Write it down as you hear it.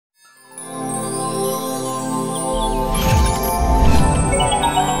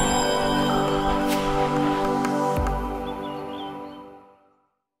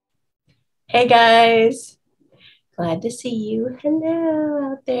Hey guys, glad to see you.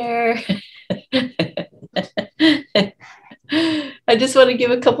 Hello out there. I just want to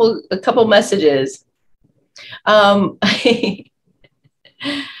give a couple messages. I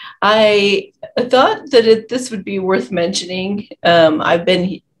thought that this would be worth mentioning. I've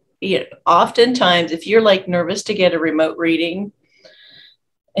been, oftentimes if you're like nervous to get a remote reading,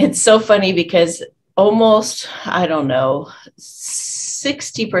 it's so funny because almost, I don't know,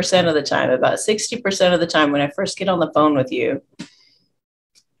 60% of the time, about 60% of the time when I first get on the phone with you,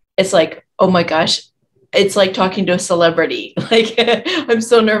 it's like, oh my gosh, it's like talking to a celebrity. Like, I'm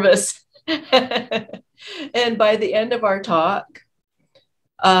so nervous. And by the end of our talk,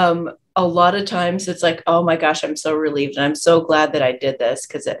 a lot of times it's like, oh my gosh, I'm so relieved. And I'm so glad that I did this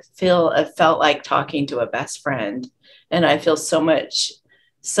because it felt like talking to a best friend. And I feel so much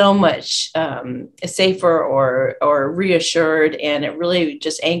safer or reassured. And it really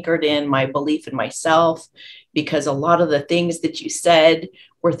just anchored in my belief in myself, because a lot of the things that you said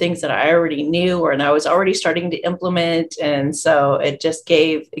were things that I already knew and I was already starting to implement. And so it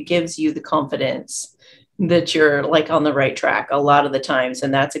gives you the confidence that you're like on the right track a lot of the times.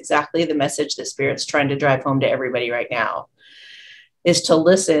 And that's exactly the message that Spirit's trying to drive home to everybody right now, is to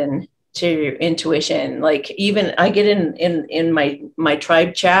listen to your intuition. Like, even I get in my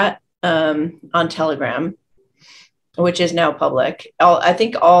tribe chat on Telegram, which is now public. I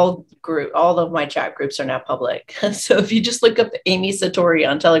think all of my chat groups are now public. So if you just look up Amy Satori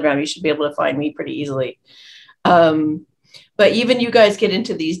on Telegram, you should be able to find me pretty easily. But even you guys get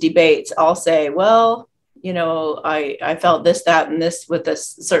into these debates, I'll say, well, I felt this, that, and this with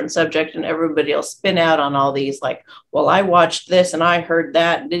this certain subject, and everybody will spin out on all these like, well, I watched this and I heard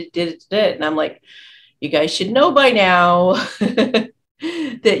that and did. And I'm like, you guys should know by now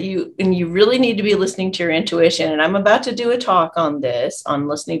that you really need to be listening to your intuition. And I'm about to do a talk on this, on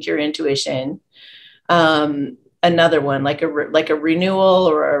listening to your intuition. Another one, like a renewal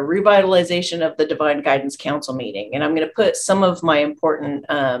or a revitalization of the Divine Guidance Council meeting. And I'm going to put some of my important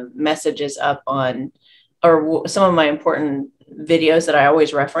messages up on, or some of my important videos that I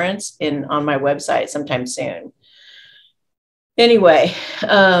always reference on my website sometime soon. Anyway,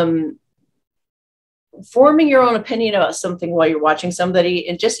 forming your own opinion about something while you're watching somebody,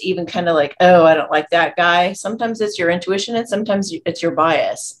 and just even kind of like, oh, I don't like that guy. Sometimes it's your intuition and sometimes it's your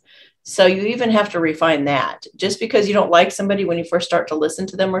bias. So you even have to refine that. Just because you don't like somebody when you first start to listen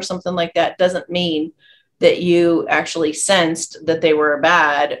to them or something like that doesn't mean that you actually sensed that they were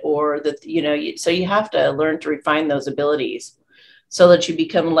bad, or that, so you have to learn to refine those abilities so that you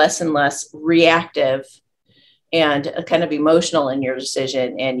become less and less reactive and kind of emotional in your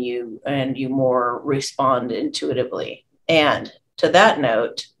decision, and you more respond intuitively. And to that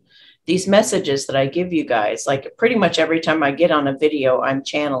note, these messages that I give you guys, like pretty much every time I get on a video, I'm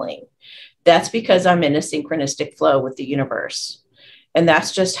channeling. That's because I'm in a synchronistic flow with the universe. And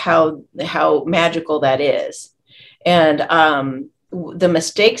that's just how magical that is. And the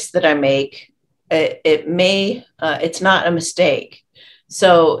mistakes that I make, it's not a mistake.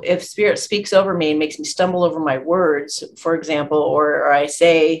 So if Spirit speaks over me and makes me stumble over my words, for example, or I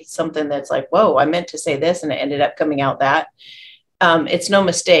say something that's like, whoa, I meant to say this and it ended up coming out that, it's no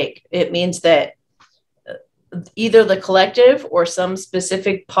mistake. It means that either the collective or some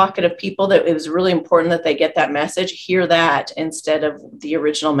specific pocket of people that it was really important that they get that message, hear that instead of the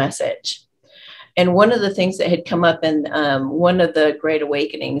original message. And one of the things that had come up in one of the Great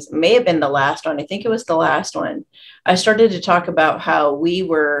Awakenings, may have been the last one, I think it was the last one, I started to talk about how that we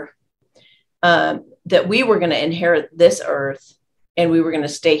were going to inherit this earth and we were going to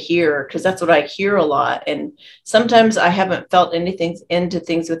stay here, because that's what I hear a lot. And sometimes I haven't felt anything into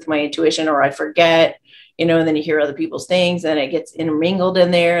things with my intuition, or I forget, and then you hear other people's things and it gets intermingled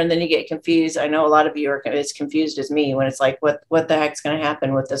in there, and then you get confused. I know a lot of you are as confused as me when it's like, what the heck's going to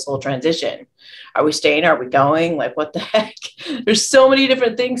happen with this whole transition? Are we staying? Are we going? Like, what the heck? There's so many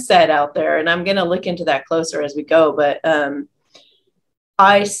different things said out there, and I'm going to look into that closer as we go. But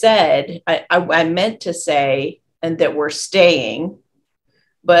I said, I meant to say, and that we're staying,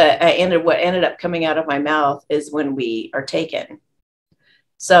 but what ended up coming out of my mouth is when we are taken.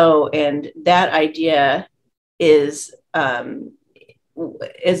 So, and that idea is like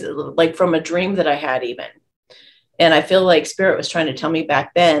from a dream that I had even. And I feel like Spirit was trying to tell me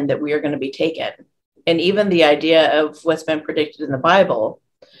back then that we are going to be taken. And even the idea of what's been predicted in the Bible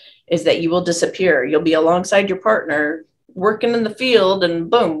is that you will disappear. You'll be alongside your partner working in the field, and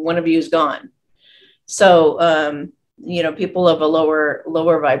boom, one of you is gone. So, people of a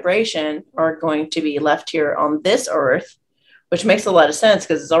lower vibration are going to be left here on this earth, which makes a lot of sense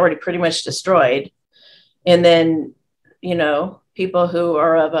because it's already pretty much destroyed. And then, people who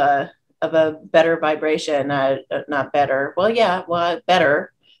are of a better vibration, not better. Well, yeah, well,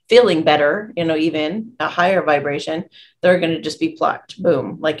 better, feeling better, even a higher vibration, they're going to just be plucked.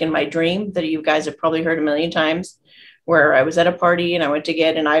 Boom. Like in my dream that you guys have probably heard a million times, where I was at a party and I went to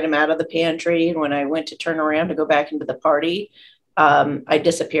get an item out of the pantry. And when I went to turn around to go back into the party, I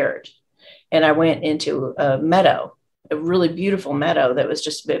disappeared and I went into a meadow, a really beautiful meadow that was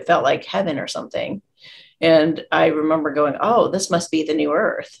just, it felt like heaven or something. And I remember going, oh, this must be the new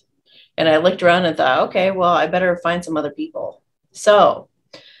earth. And I looked around and thought, okay, well, I better find some other people. So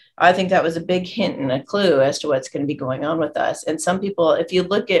I think that was a big hint and a clue as to what's going to be going on with us. And some people, if you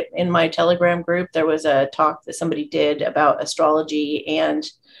look at in my Telegram group, there was a talk that somebody did about astrology, and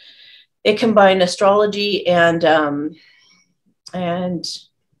it combined astrology and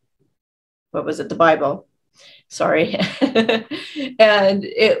what was it? The Bible. Sorry. And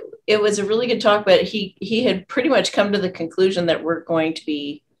it was a really good talk, but he had pretty much come to the conclusion that we're going to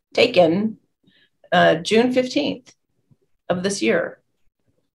be taken June 15th of this year.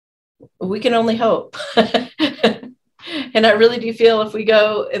 We can only hope. And I really do feel if we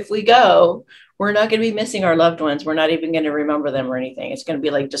go, we're not going to be missing our loved ones. We're not even going to remember them or anything. It's going to be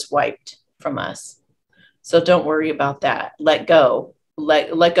like just wiped from us. So don't worry about that. Let go,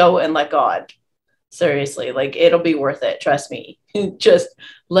 let go and let God. Seriously, like it'll be worth it. Trust me. Just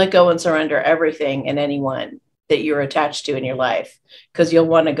let go and surrender everything and anyone that you're attached to in your life, because you'll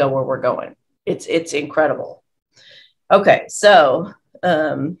want to go where we're going. It's incredible. Okay, so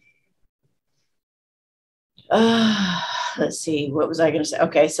let's see, what was I going to say?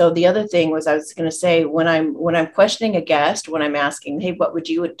 Okay, so the other thing was I was going to say when I'm questioning a guest, when I'm asking, hey, what would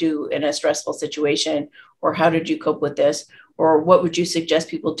you do in a stressful situation, or how did you cope with this, or what would you suggest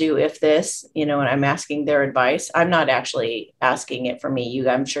people do if this, and I'm asking their advice. I'm not actually asking it for me.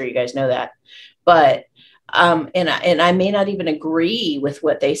 I'm sure you guys know that, but and I may not even agree with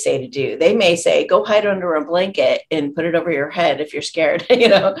what they say to do. They may say, go hide under a blanket and put it over your head if you're scared,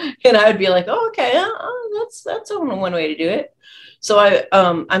 and I would be like, oh, okay, that's one way to do it. So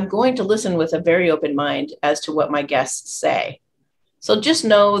I'm going to listen with a very open mind as to what my guests say. So just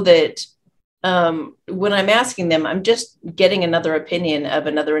know that when I'm asking them, I'm just getting another opinion of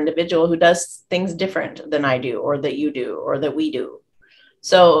another individual who does things different than I do, or that you do, or that we do.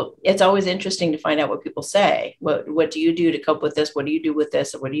 So it's always interesting to find out what people say. What do you do to cope with this? What do you do with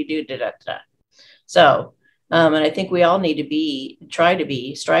this? What do you do? Da, da, da. So, and I think we all need to strive to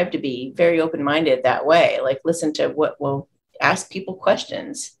be very open-minded that way. Like listen to ask people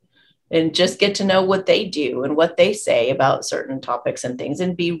questions and just get to know what they do and what they say about certain topics and things,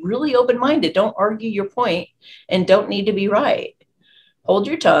 and be really open-minded. Don't argue your point and don't need to be right. Hold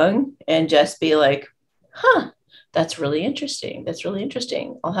your tongue and just be like, huh, that's really interesting. That's really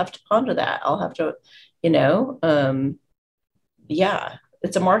interesting. I'll have to ponder that. I'll have to, yeah,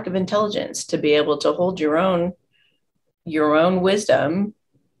 it's a mark of intelligence to be able to hold your own wisdom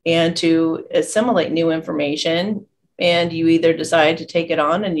and to assimilate new information. And you either decide to take it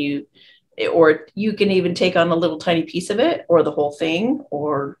on or you can even take on a little tiny piece of it or the whole thing,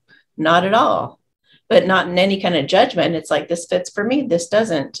 or not at all, but not in any kind of judgment. It's like, this fits for me, this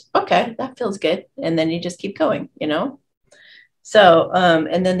doesn't. Okay, that feels good. And then you just keep going, So,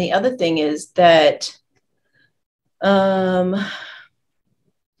 and then the other thing is that,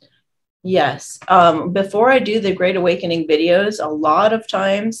 yes, before I do the Great Awakening videos, a lot of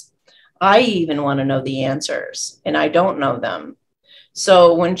times I even want to know the answers and I don't know them.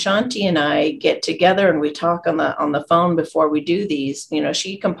 So when Shanti and I get together and we talk on the phone before we do these,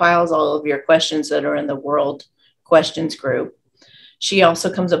 she compiles all of your questions that are in the World Questions group. She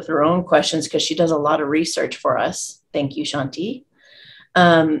also comes up with her own questions because she does a lot of research for us. Thank you, Shanti.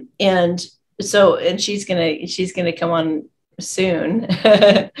 And she's gonna come on soon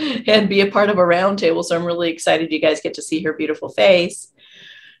and be a part of a roundtable. So I'm really excited you guys get to see her beautiful face.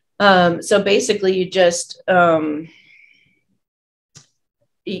 So basically, you just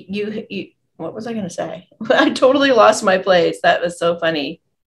what was I going to say? I totally lost my place. That was so funny.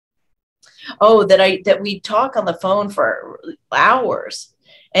 Oh, that we talk on the phone for hours,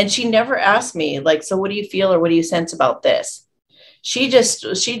 and she never asked me like, so what do you feel or what do you sense about this? She just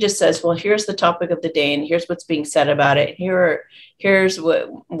says, well, here's the topic of the day and here's what's being said about it. Here's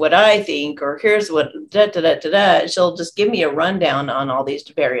what I think, or here's what da da da da da. She'll just give me a rundown on all these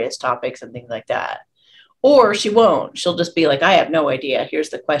various topics and things like that. Or she won't. She'll just be like, I have no idea. Here's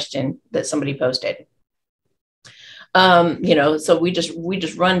the question that somebody posted. So we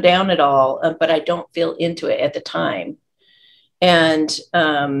just run down it all, but I don't feel into it at the time. And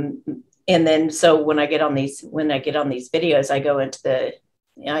then so when I get on these videos, I go into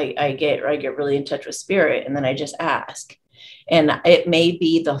I get really in touch with spirit, and then I just ask. And it may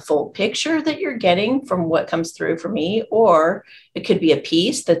be the full picture that you're getting from what comes through for me, or it could be a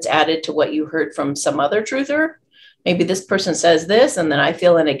piece that's added to what you heard from some other truther. Maybe this person says this, and then I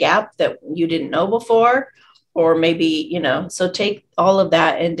fill in a gap that you didn't know before, or maybe, so take all of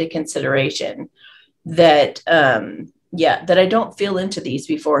that into consideration, that, that I don't feel into these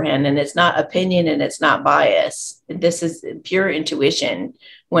beforehand, and it's not opinion and it's not bias. This is pure intuition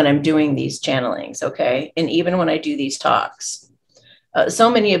when I'm doing these channelings. Okay. And even when I do these talks,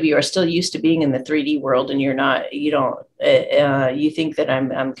 so many of you are still used to being in the 3D world, and you think that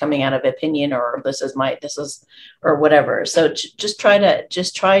I'm coming out of opinion, or this is or whatever. So just try to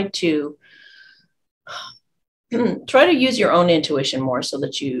try to use your own intuition more, so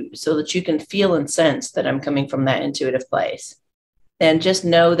that you can feel and sense that I'm coming from that intuitive place. And just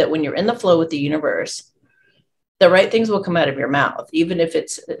know that when you're in the flow with the universe, the right things will come out of your mouth, even if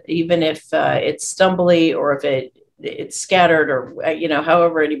it's stumbly, or if it's scattered, or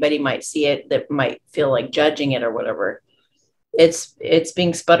however anybody might see it that might feel like judging it or whatever. It's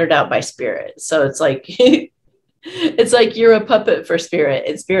being sputtered out by spirit. So it's like it's like you're a puppet for spirit,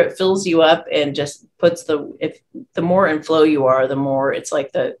 and spirit fills you up and just puts the more in flow you are, the more it's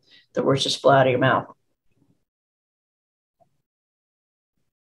like the words just flow out of your mouth.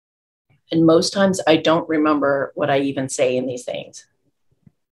 And most times I don't remember what I even say in these things.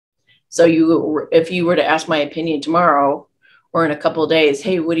 So if you were to ask my opinion tomorrow or in a couple of days,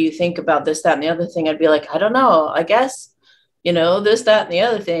 hey, what do you think about this, that, and the other thing? I'd be like, I don't know, I guess, this, that, and the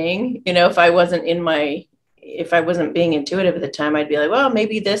other thing. If I wasn't being intuitive at the time, I'd be like, well,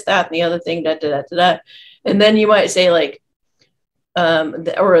 maybe this, that, and the other thing, da, da, da, da, da. And then you might say like,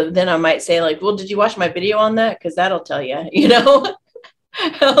 or then I might say like, well, did you watch my video on that? Because that'll tell you,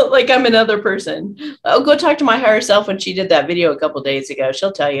 like I'm another person. I'll go talk to my higher self when she did that video a couple of days ago.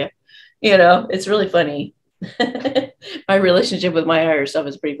 She'll tell you, it's really funny. My relationship with my higher self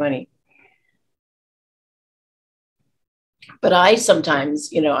is pretty funny. But I've sometimes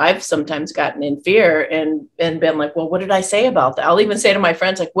gotten in fear and been like, well, what did I say about that? I'll even say to my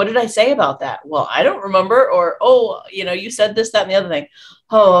friends, like, what did I say about that? Well, I don't remember. Or, oh, you said this, that, and the other thing.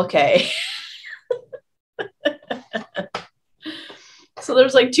 Oh, okay. So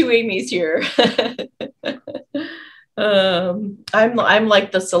there's like two Amy's here. I'm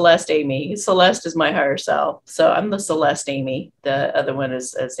like the Celeste Amy. Celeste is my higher self. So I'm the Celeste Amy. The other one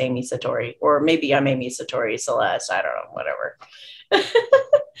is Amy Satori, or maybe I'm Amy Satori Celeste. I don't know, whatever.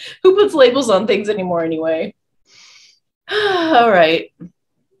 Who puts labels on things anymore anyway? All right.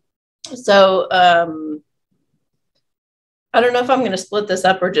 So I don't know if I'm going to split this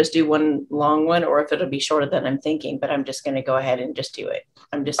up or just do one long one, or if it'll be shorter than I'm thinking, but I'm just going to go ahead and just do it.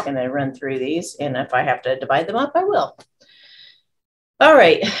 I'm just going to run through these, and if I have to divide them up, I will. All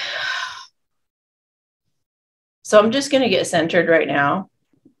right. So I'm just going to get centered right now,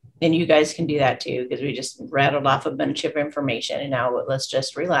 and you guys can do that too, because we just rattled off a bunch of information, and now let's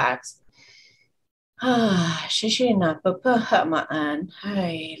just relax.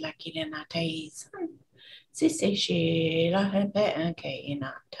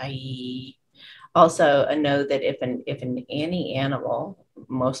 Also, know that if any animal,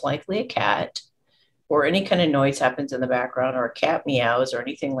 most likely a cat, or any kind of noise happens in the background, or a cat meows or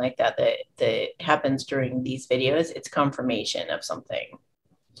anything like that happens during these videos, it's confirmation of something.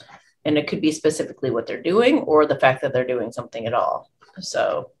 And it could be specifically what they're doing, or the fact that they're doing something at all.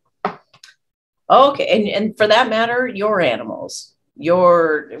 So, okay. And for that matter, your animals,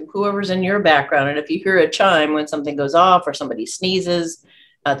 whoever's in your background. And if you hear a chime when something goes off, or somebody sneezes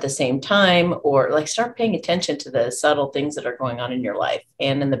at the same time, or like, start paying attention to the subtle things that are going on in your life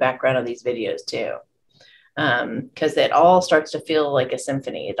and in the background of these videos too. Because it all starts to feel like a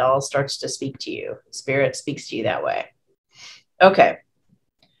symphony. It all starts to speak to you. Spirit speaks to you that way. Okay.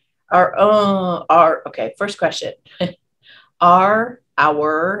 Okay. First question. Are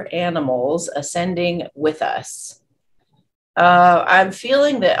our animals ascending with us? I'm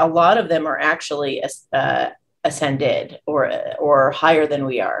feeling that a lot of them are actually ascended or higher than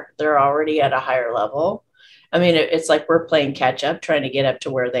we are. They're already at a higher level. I mean, it's like we're playing catch up, trying to get up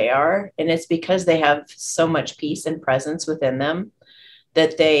to where they are. And it's because they have so much peace and presence within them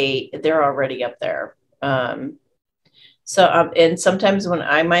that they're already up there. And sometimes when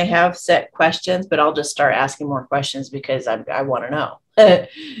I might have set questions, but I'll just start asking more questions because I want to know.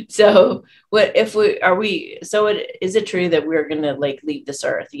 So is it true that we're going to like leave this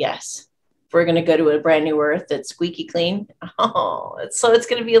earth? Yes. We're going to go to a brand new earth that's squeaky clean. It's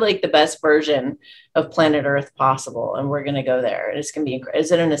going to be like the best version of planet Earth possible. And we're going to go there. And it's going to be incredible.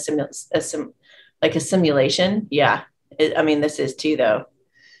 Is it in a simulation? Yeah. This is too, though.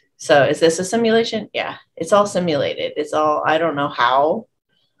 So is this a simulation? Yeah, it's all simulated. It's all, I don't know how.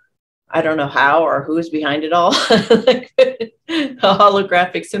 I don't know how or who's behind it all. Like a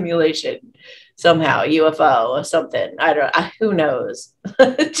holographic simulation somehow, UFO or something. Who knows?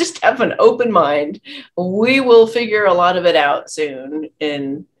 Just have an open mind. We will figure a lot of it out soon.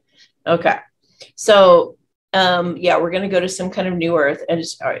 And okay. So yeah, we're going to go to some kind of new earth, and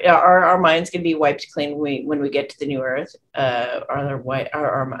just, our minds can be wiped clean when we get to the new earth,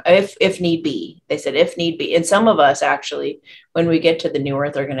 if need be. They said if need be, and some of us actually, when we get to the new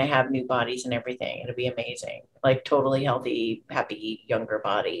earth, are going to have new bodies and everything. It'll be amazing, like totally healthy, happy, younger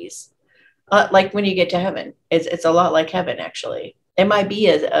bodies, like when you get to heaven. It's a lot like heaven, actually. It might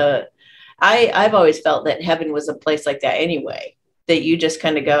be I've always felt that heaven was a place like that anyway, that you just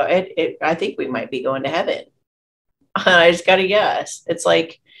kind of go, I think we might be going to heaven. I just got to guess. It's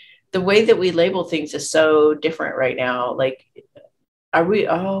like the way that we label things is so different right now. Like, are we,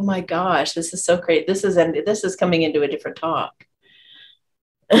 oh my gosh, this is so great. This is coming into a different talk.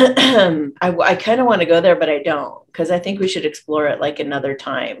 I kind of want to go there, but I don't, because I think we should explore it like another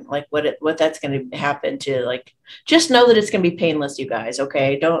time, like what that's going to happen to, like, just know that it's going to be painless, you guys.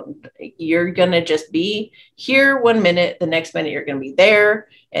 Okay. You're going to just be here 1 minute, the next minute you're going to be there,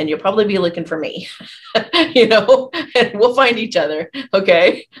 and you'll probably be looking for me, and we'll find each other.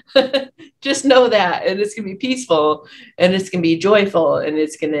 Okay. Just know that. And it's going to be peaceful, and it's going to be joyful, and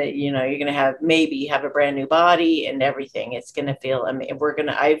it's going to, you're going to maybe have a brand new body and everything. It's going to feel, I mean,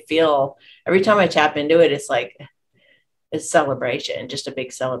 I feel every time I tap into it, it's like, it's celebration, just a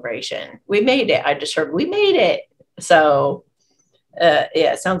big celebration. We made it. I just heard we made it. So yeah,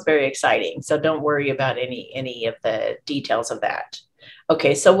 it sounds very exciting. So don't worry about any of the details of that.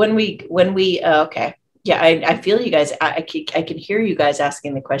 Okay. So when we okay. Yeah, I feel you guys. I can hear you guys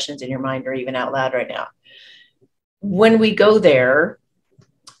asking the questions in your mind or even out loud right now. When we go there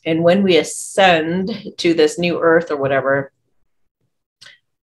and when we ascend to this new earth or whatever,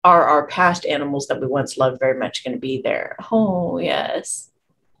 are our past animals that we once loved very much going to be there? Oh, yes.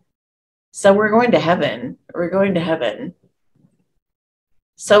 So we're going to heaven. We're going to heaven.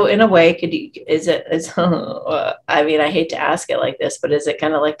 So in a way, I mean, I hate to ask it like this, but is it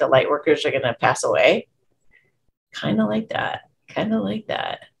kind of like the light workers are going to pass away? Kind of like that. Kind of like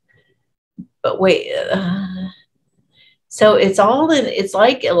that. But wait, so it's all in, it's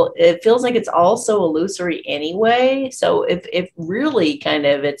like, it feels like it's all so illusory anyway. So if really kind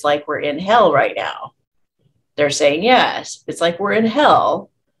of, it's like we're in hell right now. They're saying, yes, it's like we're in hell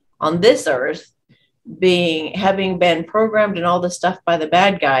on this earth, having been programmed and all this stuff by the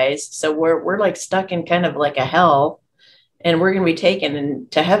bad guys. So we're like stuck in kind of like a hell, and we're going to be taken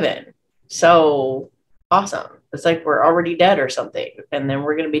to heaven. So awesome. It's like we're already dead or something. And then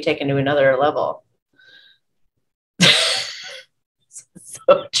we're going to be taken to another level.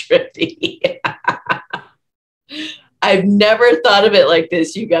 So trippy. I've never thought of it like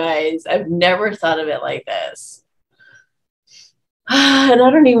this, you guys. I've never thought of it like this. And I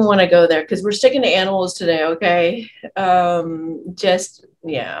don't even want to go there because we're sticking to animals today, okay? Just,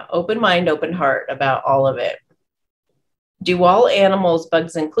 yeah, open mind, open heart about all of it. Do all animals,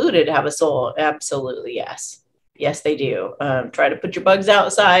 bugs included, have a soul? Absolutely, yes. Yes, they do. Try to put your bugs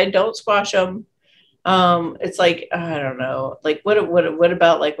outside. Don't squash them. It's like, I don't know, like what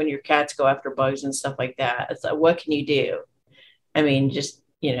about like when your cats go after bugs and stuff like that? It's like, what can you do? I mean, just,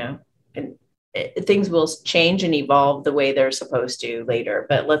 and things will change and evolve the way they're supposed to later,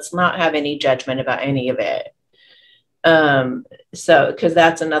 but let's not have any judgment about any of it. So, because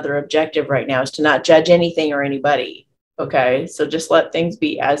that's another objective right now, is to not judge anything or anybody. Okay. So just let things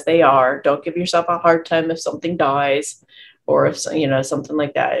be as they are. Don't give yourself a hard time if something dies, or if, something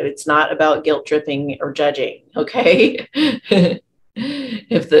like that. It's not about guilt tripping or judging. Okay.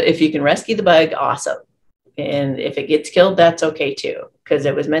 If you can rescue the bug, awesome. And if it gets killed, that's okay too, because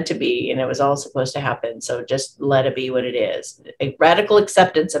it was meant to be and it was all supposed to happen. So just let it be what it is. A radical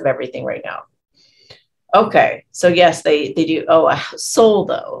acceptance of everything right now. Okay. So yes, they do. Oh, a soul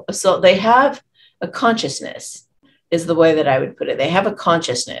though. So they have a consciousness, is the way that I would put it. They have a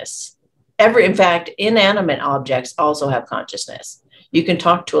consciousness. In fact, inanimate objects also have consciousness. You can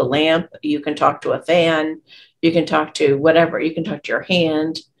talk to a lamp, you can talk to a fan, you can talk to whatever, you can talk to your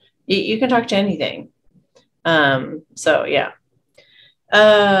hand, you can talk to anything. So yeah.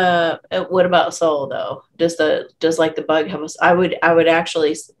 What about soul though? Does like the bug have a, I would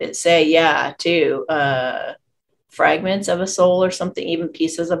actually say, yeah, too. Fragments of a soul or something, even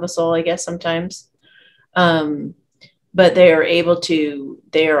pieces of a soul, I guess sometimes. But they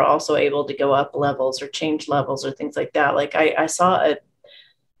are also able to go up levels or change levels or things like that. Like I saw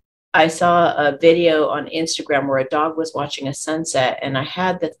I saw a video on Instagram where a dog was watching a sunset, and I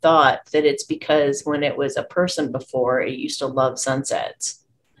had the thought that it's because when it was a person before, it used to love sunsets.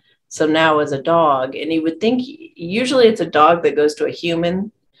 So now as a dog, and you would think usually it's a dog that goes to a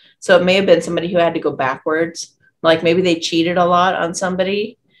human. So it may have been somebody who had to go backwards. Like maybe they cheated a lot on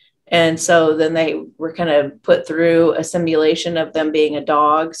somebody. And so then they were kind of put through a simulation of them being a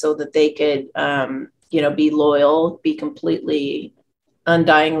dog so that they could, be loyal, be completely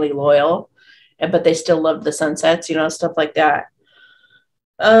undyingly loyal, but they still love the sunsets, stuff like that.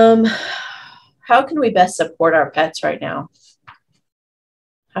 Um, how can we best support our pets right now?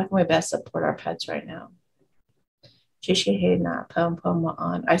 How can we best support our pets right now?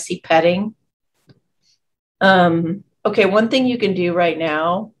 I see petting. Okay, one thing you can do right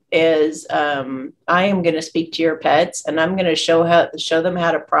now is I am going to speak to your pets, and I'm going to show them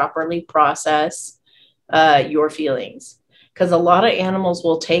how to properly process your feelings. Because a lot of animals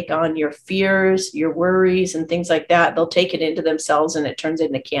will take on your fears, your worries, and things like that. They'll take it into themselves, and it turns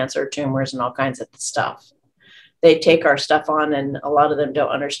into cancer, tumors, and all kinds of stuff. They take our stuff on, and a lot of them don't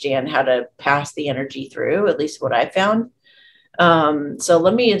understand how to pass the energy through, at least what I found. So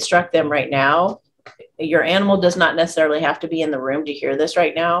let me instruct them right now. Your animal does not necessarily have to be in the room to hear this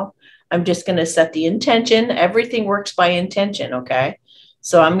right now. I'm just going to set the intention. Everything works by intention, okay?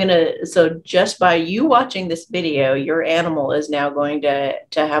 So just by you watching this video, your animal is now going to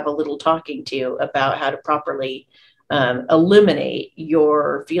have a little talking to you about how to properly eliminate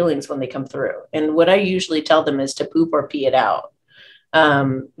your feelings when they come through. And what I usually tell them is to poop or pee it out. So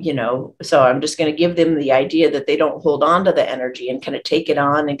I'm just going to give them the idea that they don't hold on to the energy and kind of take it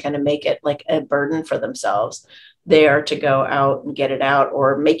on and kind of make it like a burden for themselves. They are to go out and get it out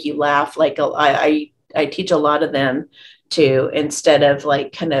or make you laugh. Like I teach a lot of them to, instead of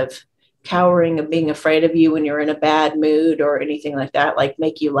like kind of cowering and being afraid of you when you're in a bad mood or anything like that, like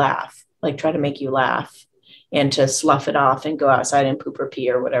make you laugh, like try to make you laugh and to slough it off and go outside and poop or pee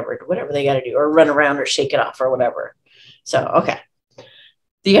or whatever they got to do, or run around or shake it off or whatever. So, okay.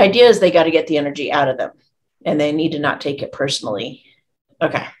 The idea is they got to get the energy out of them and they need to not take it personally.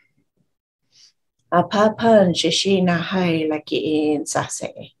 Okay. Apapan shishina hai laki in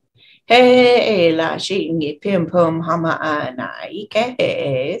sase. Hey la shingi pim pum hama ana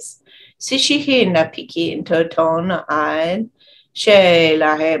ikehes. Sishihina piki into ton an. She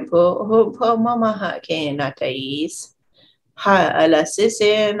la hempo ho mama ha kenatais. Ha ala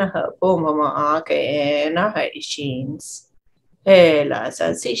sisin ha po mama ake na ha ishins. Hela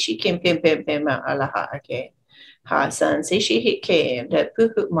san si she kim pim pim pim alaha ake. Ha san si she hit came that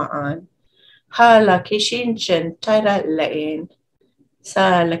puhu ma'an. Ha la kishin chen taira lane.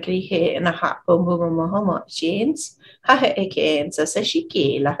 Sa la krihe na ha pum pum mahoma jeans. Ha ha ake sa sa she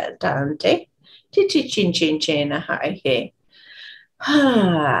ki la dante. Titi chin chin chin ha ake.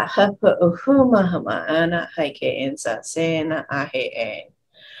 Ha ha pa uhuma hama ana hake in sa sena ahe.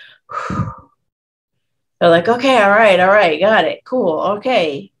 They're like, okay, all right, got it, cool,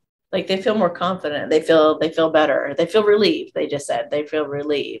 okay. Like they feel more confident. They feel better. They feel relieved. They just said they feel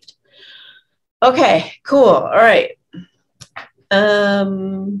relieved. Okay, cool. All right.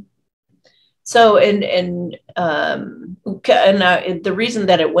 So the reason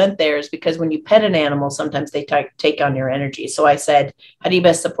that it went there is because when you pet an animal, sometimes they take on your energy. So I said, how do you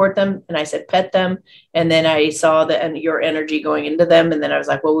best support them? And I said, pet them. And then I saw your energy going into them. And then I was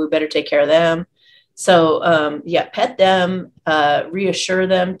like, well, we better take care of them. So pet them, reassure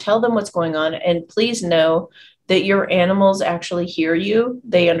them, tell them what's going on. And please know that your animals actually hear you.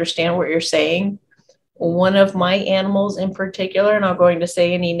 They understand what you're saying. One of my animals in particular, and I'm not going to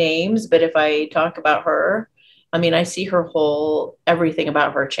say any names, but if I talk about her, I mean, I see everything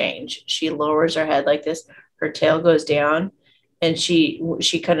about her change. She lowers her head like this, her tail goes down, and she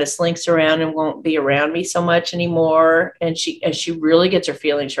kind of slinks around and won't be around me so much anymore. And she really gets her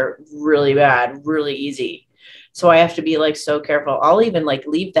feelings hurt really bad, really easy. So I have to be like so careful. I'll even like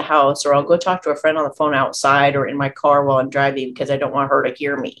leave the house, or I'll go talk to a friend on the phone outside or in my car while I'm driving because I don't want her to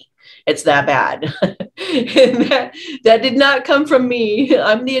hear me. It's that bad. And that did not come from me.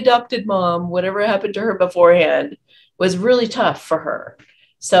 I'm the adopted mom. Whatever happened to her beforehand was really tough for her.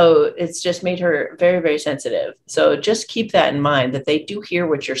 So it's just made her very, very sensitive. So just keep that in mind, that they do hear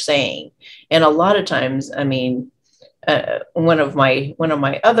what you're saying. And a lot of times, I mean, one of my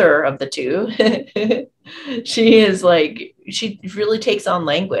other of the two, she really takes on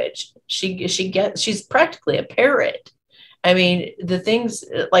language. She's practically a parrot. I mean, the things,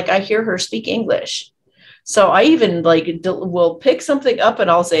 like I hear her speak English. So I even will pick something up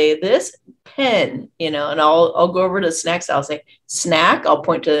and I'll say this pen, and I'll go over to snacks. I'll say snack. I'll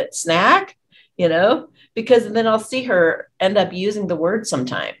point to snack, because then I'll see her end up using the word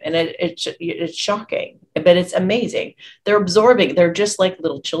sometime, and it's shocking, but it's amazing. They're absorbing. They're just like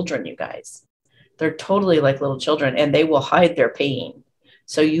little children, you guys. They're totally like little children, and they will hide their pain.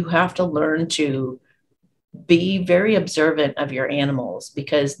 So you have to learn to be very observant of your animals,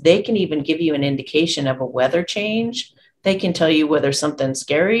 because they can even give you an indication of a weather change. They can tell you whether something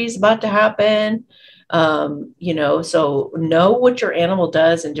scary is about to happen. So know what your animal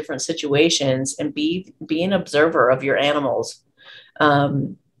does in different situations, and be an observer of your animals.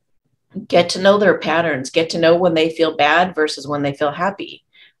 Get to know their patterns, get to know when they feel bad versus when they feel happy.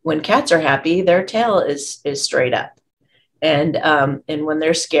 When cats are happy, their tail is straight up. And when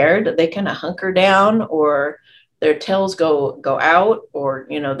they're scared, they kind of hunker down, or their tails go out, or,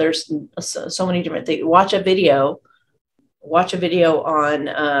 there's so many different things. Watch a video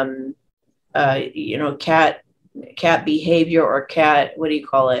on, cat behavior, or cat, what do you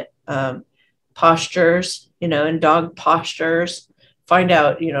call it? Postures, and dog postures. Find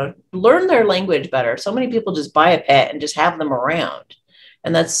out, learn their language better. So many people just buy a pet and just have them around.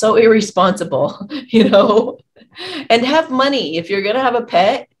 And that's so irresponsible, and have money. If you're going to have a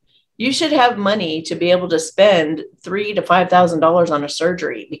pet, you should have money to be able to spend $3,000 to $5,000 on a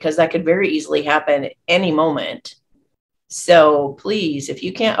surgery, because that could very easily happen at any moment. So please, if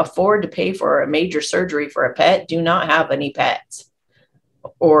you can't afford to pay for a major surgery for a pet, do not have any pets.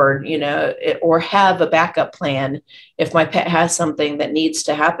 Or, or have a backup plan. If my pet has something that needs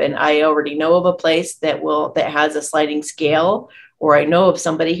to happen, I already know of a place that has a sliding scale, or I know of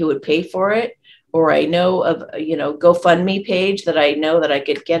somebody who would pay for it, or I know of, GoFundMe page that I know that I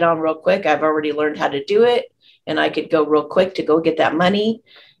could get on real quick. I've already learned how to do it, and I could go real quick to go get that money,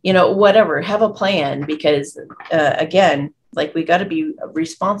 whatever. Have a plan, because again, like, we got to be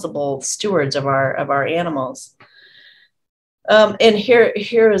responsible stewards of our animals. And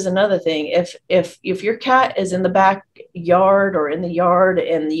here is another thing. If your cat is in the backyard or in the yard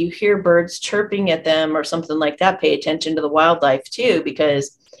and you hear birds chirping at them or something like that, pay attention to the wildlife too,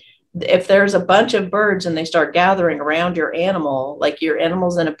 because if there's a bunch of birds and they start gathering around your animal, like your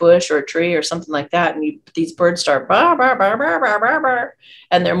animal's in a bush or a tree or something like that, and these birds start bah, bah, bah, bah, bah, bah, bah,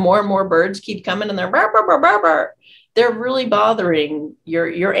 and there more and more birds keep coming, and they're bah, bah, bah, bah, bah, they're really bothering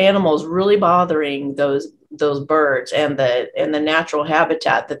your animals, really bothering those birds and the natural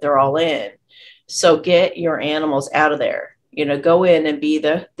habitat that they're all in. So get your animals out of there. Go in and be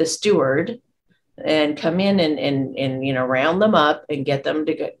the steward, and come in and round them up and get them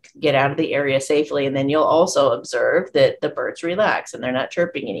to get out of the area safely. And then you'll also observe that the birds relax and they're not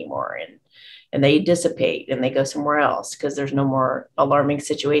chirping anymore, and they dissipate and they go somewhere else because there's no more alarming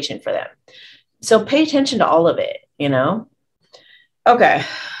situation for them. So pay attention to all of it, Okay.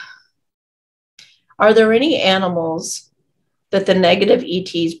 Are there any animals that the negative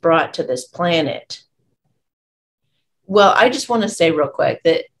ETs brought to this planet? Well, I just want to say real quick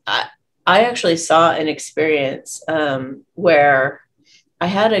that I actually saw an experience where I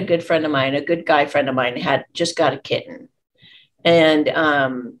had a good friend of mine, a good guy friend of mine, had just got a kitten. And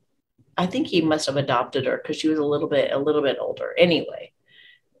I think he must have adopted her because she was a little bit older. Anyway,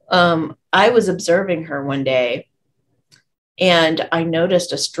 I was observing her one day, and I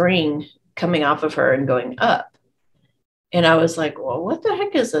noticed a string coming off of her and going up. And I was like, well, what the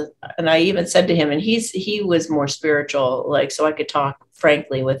heck is this? And I even said to him, and he was more spiritual, like, so I could talk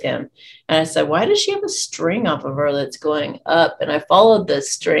frankly with him. And I said, why does she have a string off of her that's going up? And I followed the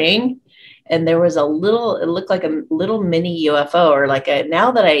string, and there was it looked like a little mini UFO, or like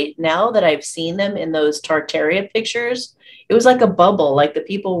now that I've seen them in those Tartaria pictures, it was like a bubble, like the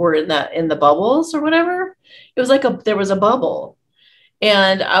people were in the bubbles or whatever. It was like there was a bubble.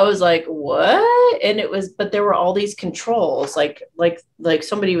 And I was like, what? And but there were all these controls, like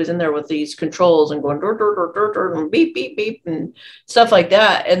somebody was in there with these controls and going, dur, dur, dur, dur, dur, and beep, beep, beep, and stuff like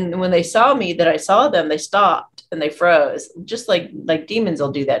that. And when they saw me, that I saw them, they stopped and they froze, just like demons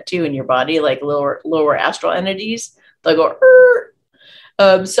will do that too in your body, like lower astral entities. They'll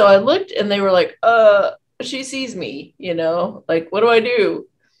go, so I looked, and they were like, she sees me, like, what do I do?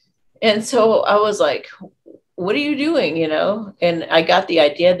 And so I was like, what are you doing? And I got the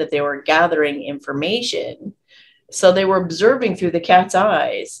idea that they were gathering information. So they were observing through the cat's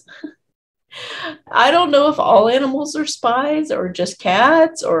eyes. I don't know if all animals are spies or just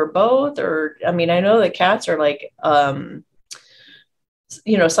cats or both, or, I mean, I know that cats are like,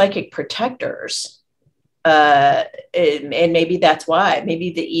 psychic protectors. And maybe that's why.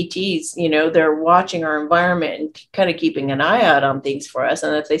 Maybe the ETs, they're watching our environment and kind of keeping an eye out on things for us.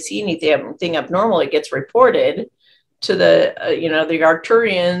 And if they see anything abnormal, it gets reported to the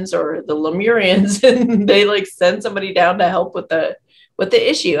Arcturians or the Lemurians, and they like send somebody down to help with with the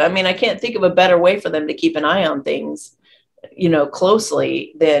issue. I mean, I can't think of a better way for them to keep an eye on things,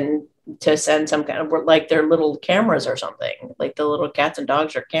 closely than to send some kind of, like, their little cameras or something, like the little cats and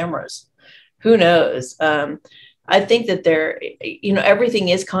dogs are cameras. Who knows? I think that everything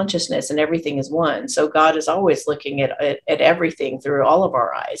is consciousness and everything is one. So God is always looking at everything through all of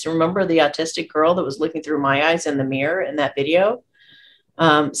our eyes. Remember the autistic girl that was looking through my eyes in the mirror in that video?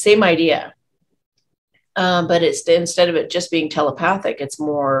 Same idea. But it's, instead of it just being telepathic, it's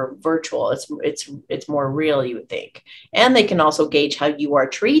more virtual. It's more real, you would think. And they can also gauge how you are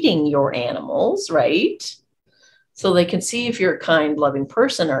treating your animals, right? So they can see if you're a kind, loving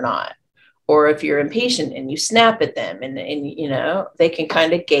person or not, or if you're impatient and you snap at them, and they can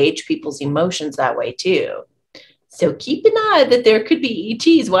kind of gauge people's emotions that way too. So keep an eye that there could be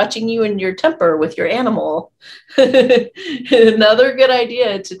ETs watching you and your temper with your animal. Another good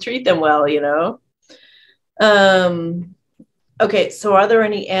idea to treat them well, Okay, so are there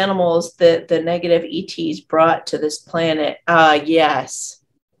any animals that the negative ETs brought to this planet? Yes.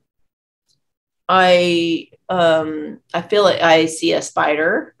 I feel like I see a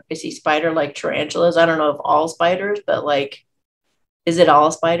spider. I see spider-like tarantulas. I don't know if all spiders, but like, is it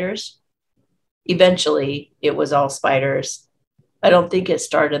all spiders? Eventually, it was all spiders. I don't think it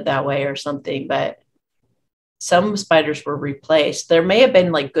started that way or something, but some spiders were replaced. There may have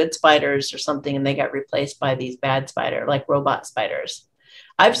been like good spiders or something, and they got replaced by these bad spider, like robot spiders.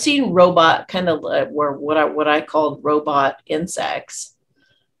 I've seen robot kind of what I called robot insects.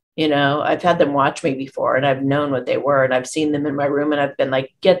 I've had them watch me before, and I've known what they were, and I've seen them in my room, and I've been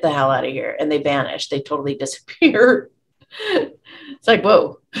like, get the hell out of here. And they vanished. They totally disappeared. It's like,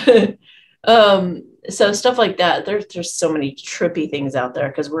 whoa. So stuff like that. There's so many trippy things out there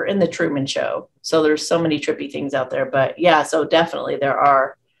because we're in the Truman Show. So there's so many trippy things out there. But yeah, so definitely there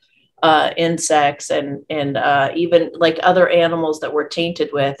are insects and even like other animals that were tainted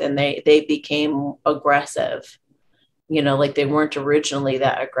with, and they became aggressive. Like they weren't originally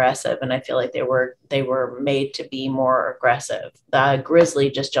that aggressive, and I feel like they were made to be more aggressive.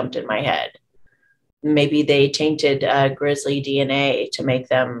 Grizzly just jumped in my head. Maybe they tainted grizzly DNA to make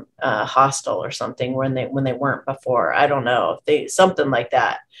them hostile or something when they weren't before. I don't know. Something like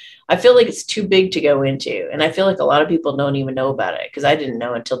that. I feel like it's too big to go into, and I feel like a lot of people don't even know about it because I didn't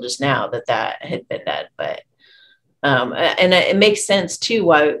know until just now that had been dead. But and it makes sense too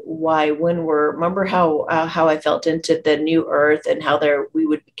why when remember how I felt into the new earth and how we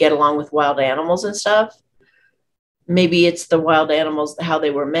would get along with wild animals and stuff. Maybe it's the wild animals, how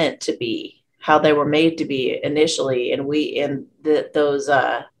they were meant to be, how they were made to be initially, and those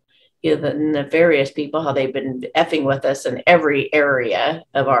the nefarious people, how they've been effing with us in every area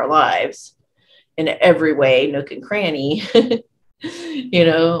of our lives, in every way, nook and cranny.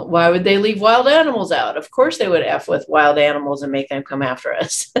 Why would they leave wild animals out? Of course they would F with wild animals and make them come after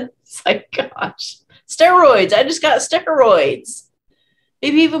us. It's like, gosh, steroids. I just got steroids.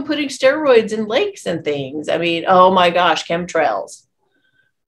 Maybe even putting steroids in lakes and things. I mean, oh my gosh, chemtrails.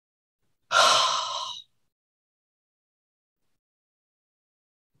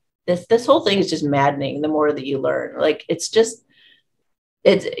 This whole thing is just maddening the more that you learn. Like, it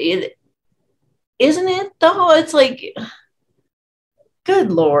isn't it though? It's like,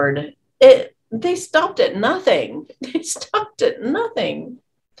 good Lord, they stopped at nothing. They stopped at nothing.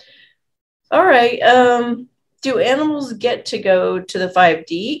 All right. Do animals get to go to the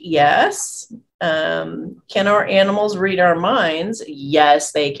 5D? Yes. Can our animals read our minds?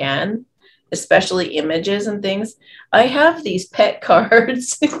 Yes, they can, especially images and things. I have these pet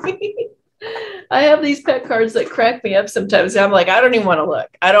cards. I have these pet cards that crack me up sometimes. I'm like, I don't even want to look.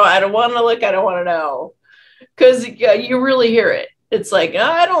 I don't want to look. I don't want to know. Because you really hear it. It's like, oh,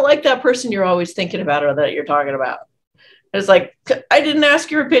 I don't like that person you're always thinking about or that you're talking about. It's like, I didn't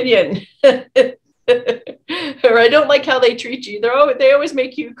ask your opinion. Or I don't like how they treat you. They always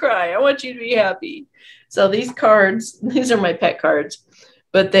make you cry. I want you to be happy. So these cards, these are my pet cards.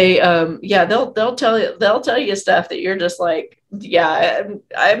 But they, they'll tell you stuff that you're just like, yeah,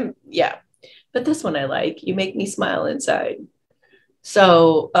 yeah. But this one I like. You make me smile inside.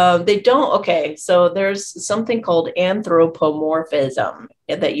 So they don't. Okay, so there's something called anthropromorphism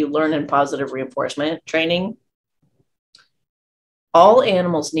that you learn in positive reinforcement training. All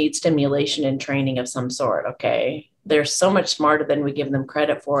animals need stimulation and training of some sort. Okay, they're so much smarter than we give them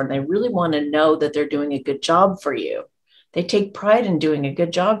credit for, and they really want to know that they're doing a good job for you. They take pride in doing a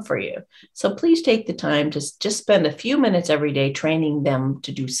good job for you. So please take the time to just spend a few minutes every day training them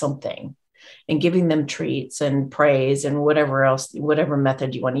to do something and giving them treats and praise and whatever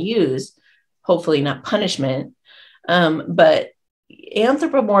method you want to use, hopefully not punishment. But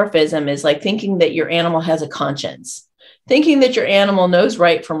anthropomorphism is like thinking that your animal has a conscience. thinking that your animal knows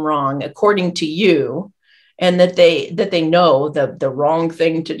right from wrong according to you, and that they know the wrong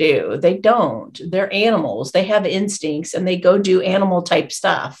thing to do. They don't. They're animals. They have instincts, and they go do animal type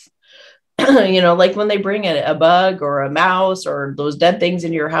stuff. Like when they bring a bug or a mouse or those dead things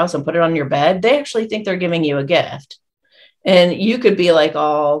into your house and put it on your bed, they actually think they're giving you a gift. And you could be like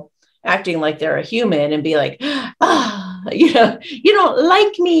all acting like they're a human and be like, you don't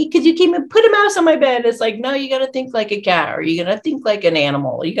like me because you came and put a mouse on my bed. It's like, no, you got to think like a cat, or you got to think like an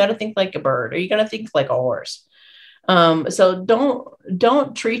animal. You got to think like a bird, or you got to think like a horse. So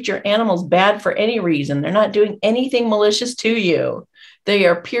don't treat your animals bad for any reason. They're not doing anything malicious to you. They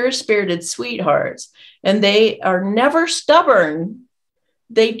are pure spirited sweethearts, and they are never stubborn.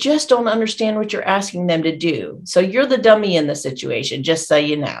 They just don't understand what you're asking them to do. So you're the dummy in the situation, just so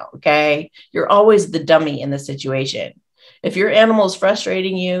you know, okay? You're always the dummy in the situation. If your animal is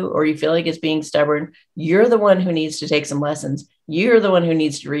frustrating you or you feel like it's being stubborn, you're the one who needs to take some lessons. You're the one who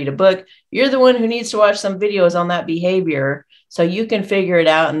needs to read a book. You're the one who needs to watch some videos on that behavior so you can figure it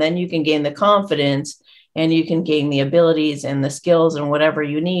out, and then you can gain the confidence and you can gain the abilities and the skills and whatever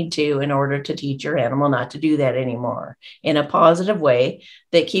you need to in order to teach your animal not to do that anymore in a positive way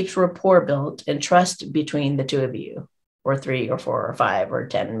that keeps rapport built and trust between the two of you, or 3 or 4 or 5 or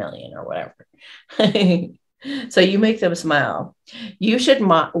 10 million or whatever. So you make them smile. You should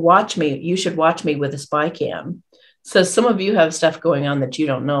watch me. You should watch me with a spy cam. So some of you have stuff going on that you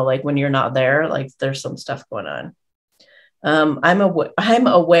don't know, like when you're not there, like there's some stuff going on. I'm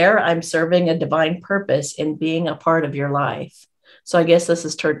aware I'm serving a divine purpose in being a part of your life. So I guess this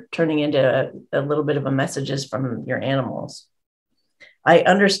is turning into a little bit of a messages from your animals. I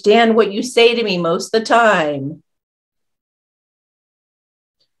understand what you say to me most of the time.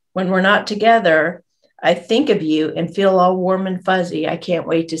 When we're not together, I think of you and feel all warm and fuzzy. I can't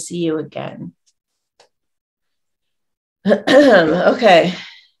wait to see you again. Okay.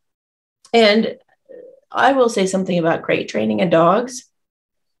 And I will say something about crate training and dogs.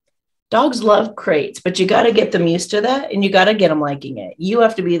 Dogs love crates, but you got to get them used to that, and you got to get them liking it. You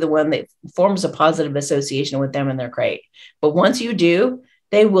have to be the one that forms a positive association with them in their crate. But once you do,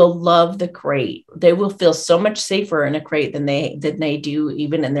 they will love the crate. They will feel so much safer in a crate than they do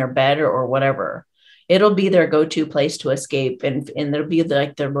even in their bed or whatever. It'll be their go-to place to escape, and it'll be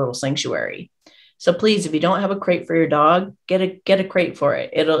like their little sanctuary. So please, if you don't have a crate for your dog, get a crate for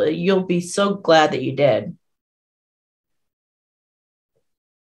it. You'll be so glad that you did.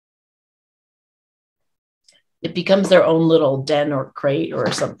 It becomes their own little den or crate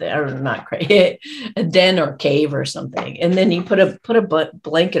or something, or not crate, a den or cave or something. And then you put a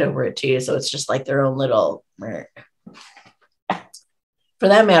blanket over it too, so it's just like their own little. For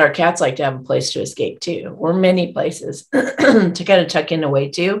that matter, cats like to have a place to escape too, or many places to kind of tuck in away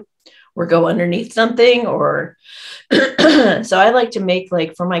to, or go underneath something, or so I like to make,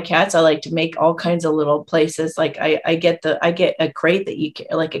 like for my cats, I like to make all kinds of little places. Like I get a crate that you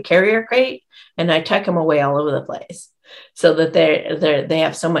like, a carrier crate, and I tuck them away all over the place so that they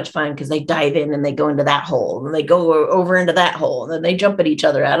have so much fun, because they dive in and they go into that hole and they go over into that hole and then they jump at each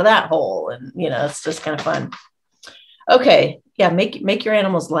other out of that hole, and it's just kind of fun. Okay, yeah, make your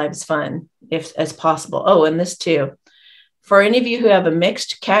animals' lives fun if as possible. Oh, and this too. For any of you who have a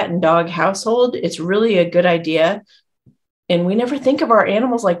mixed cat and dog household, it's really a good idea. And we never think of our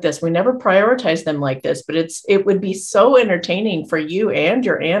animals like this. We never prioritize them like this, but it would be so entertaining for you and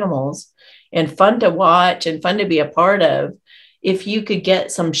your animals, and fun to watch and fun to be a part of, if you could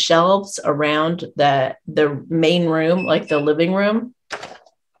get some shelves around the main room, like the living room.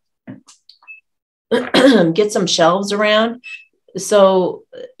 Get some shelves around so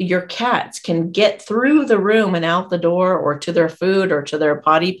your cats can get through the room and out the door, or to their food or to their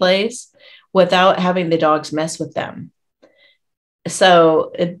potty place, without having the dogs mess with them.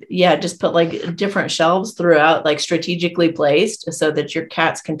 So just put like different shelves throughout, like strategically placed, so that your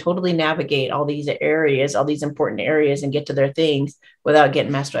cats can totally navigate all these areas, all these important areas, and get to their things without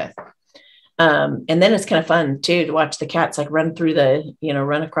getting messed with. And then it's kind of fun too to watch the cats like run through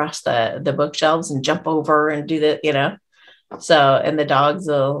run across the bookshelves and jump over and do that, so, and the dogs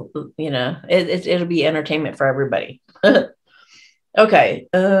will, it'll be entertainment for everybody. Okay.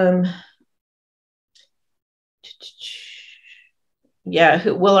 Yeah.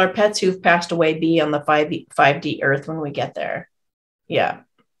 Will our pets who've passed away be on the 5D Earth when we get there? Yeah.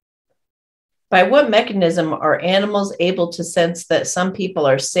 By what mechanism are animals able to sense that some people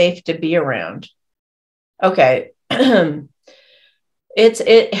are safe to be around? Okay.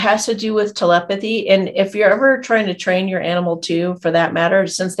 It has to do with telepathy. And if you're ever trying to train your animal too, for that matter,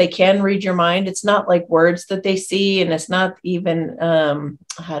 since they can read your mind, it's not like words that they see, and it's not even,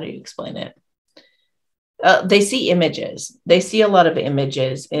 how do you explain it? They see images. They see a lot of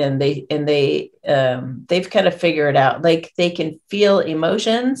images, and they've kind of figured out, like, they can feel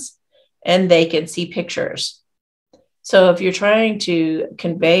emotions and they can see pictures. So if you're trying to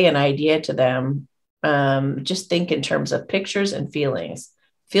convey an idea to them, just think in terms of pictures and feelings.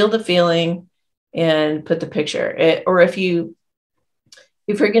 Feel the feeling and put the picture. Or if you're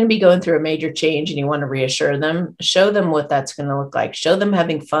going to be going through a major change and you want to reassure them, show them what that's going to look like. Show them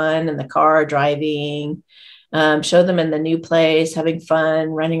having fun in the car, driving. Show them in the new place, having fun,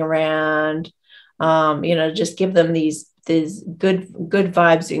 running around. Just give them these good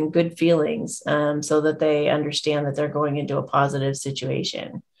vibes and good feelings, so that they understand that they're going into a positive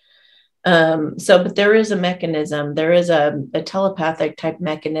situation. But there is a mechanism, there is a telepathic type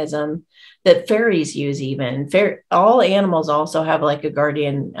mechanism that fairies use. Even all animals also have like a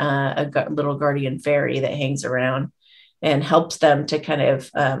guardian, little guardian fairy that hangs around and helps them to kind of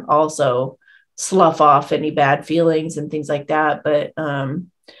also slough off any bad feelings and things like that. But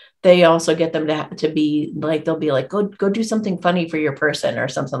they also get them to be like, they'll be like, go do something funny for your person or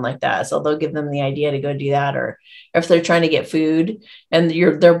something like that. So they'll give them the idea to go do that. Or if they're trying to get food and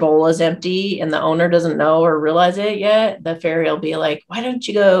their bowl is empty and the owner doesn't know or realize it yet, the fairy will be like, why don't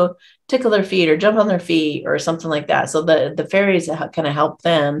you go tickle their feet or jump on their feet or something like that. So the fairies kind of help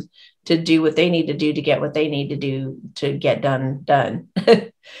them to do what they need to do to get what they need to do to get done.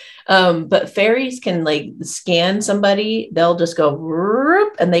 But fairies can like scan somebody. They'll just go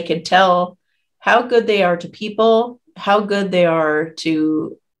whoop, and they can tell how good they are to people, how good they are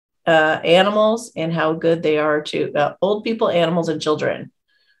to animals, and how good they are to old people, animals, and children.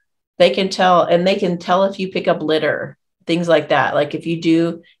 They can tell, and they can tell if you pick up litter, things like that. Like if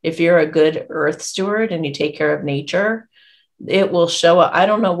you're a good earth steward and you take care of nature, it will show up. I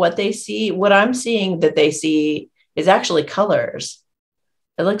don't know what they see. What I'm seeing that they see is actually colors.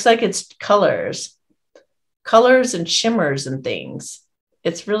 It looks like it's colors and shimmers and things.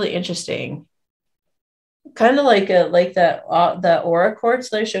 It's really interesting. Kind of like that aura quartz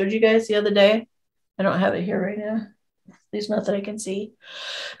that I showed you guys the other day. I don't have it here right now. There's nothing I can see.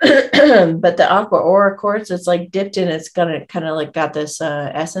 But the aqua aura quartz, it's like dipped in. It's gonna kind of like got this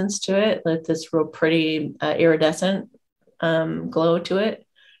essence to it, like this real pretty iridescent glow to it.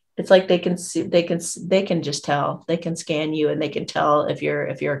 It's like they can see, they can just tell, they can scan you and they can tell if you're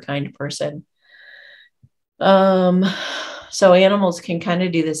a kind person. So animals can kind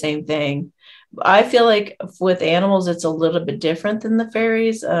of do the same thing. I feel like with animals, it's a little bit different than the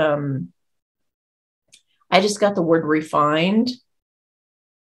fairies. I just got the word refined.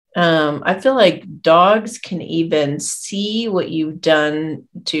 I feel like dogs can even see what you've done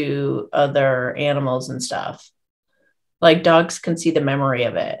to other animals and stuff. Like dogs can see the memory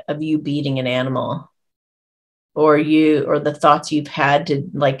of you beating an animal, or the thoughts you've had to,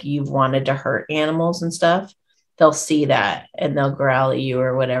 like, you've wanted to hurt animals and stuff. They'll see that and they'll growl at you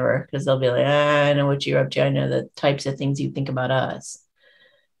or whatever, because they'll be like, I know what you're up to. I know the types of things you think about us.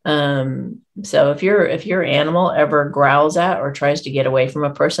 So if your animal ever growls at or tries to get away from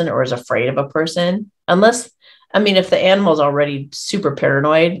a person or is afraid of a person, if the animal's already super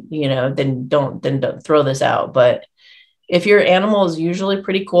paranoid, then don't throw this out. But if your animal is usually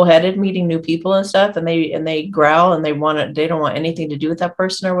pretty cool-headed, meeting new people and stuff, and they growl and they don't want anything to do with that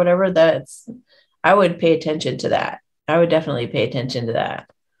person or whatever, I would pay attention to that. I would definitely pay attention to that.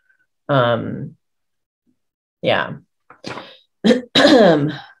 Yeah.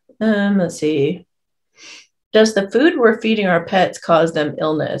 Let's see. Does the food we're feeding our pets cause them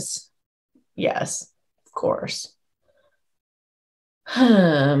illness? Yes, of course.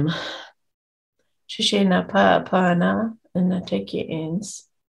 Shishe na pa na. And I take you in.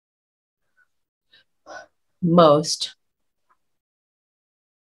 Most.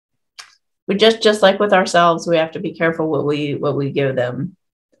 We just like with ourselves, we have to be careful what we give them.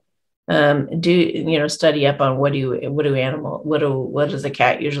 Study up on what does a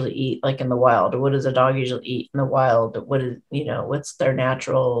cat usually eat, like in the wild? What does a dog usually eat in the wild? What's their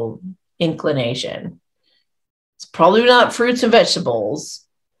natural inclination? It's probably not fruits and vegetables.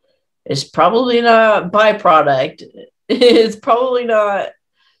 It's probably not byproduct. It's probably not,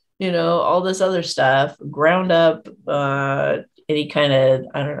 all this other stuff, ground up, any kind of,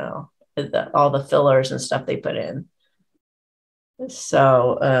 I don't know, all the fillers and stuff they put in.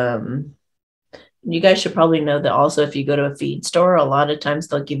 So you guys should probably know that also, if you go to a feed store, a lot of times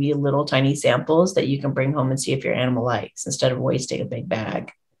they'll give you little tiny samples that you can bring home and see if your animal likes, instead of wasting a big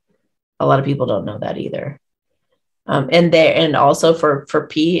bag. A lot of people don't know that either. And also for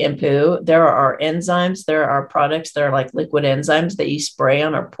pee and poo, there are enzymes, there are products that are like liquid enzymes that you spray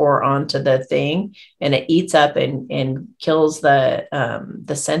on or pour onto the thing, and it eats up and kills the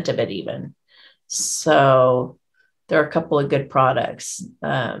scent of it even. So there are a couple of good products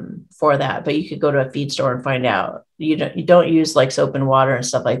for that, but you could go to a feed store and find out. You don't use like soap and water and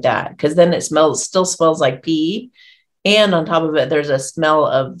stuff like that, because then it still smells like pee. And on top of it, there's a smell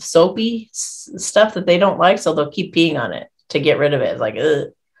of soapy stuff that they don't like. So they'll keep peeing on it to get rid of it. It's like, ugh.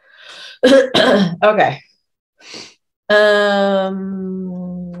 Okay.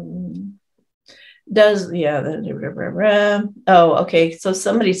 Oh, okay. So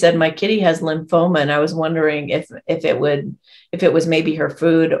somebody said my kitty has lymphoma, and I was wondering if it was maybe her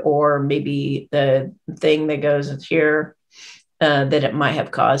food or maybe the thing that goes here that it might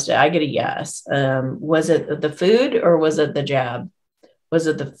have caused it. I get a yes. Was it the food or was it the jab? Was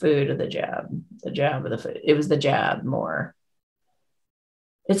it the food or the jab? The jab or the food? It was the jab more.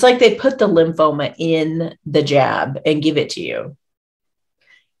 It's like they put the lymphoma in the jab and give it to you.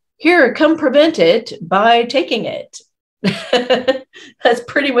 Here, come prevent it by taking it. That's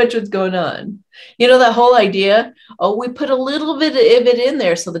pretty much what's going on. You know, that whole idea, oh, we put a little bit of it in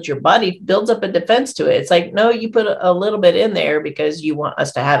there so that your body builds up a defense to it. It's like, no, you put a little bit in there because you want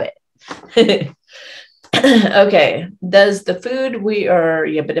us to have it. Okay. Does the food we are,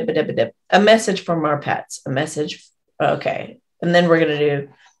 yeah, a message from our pets, a message. Okay. And then we're going to do,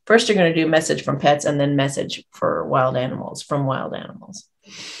 first you're going to do message from pets and then message for wild animals, from wild animals.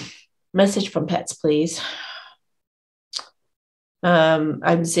 Message from pets, please.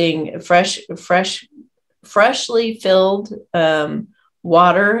 I'm seeing freshly filled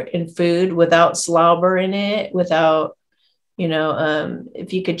water and food without slobber in it, without,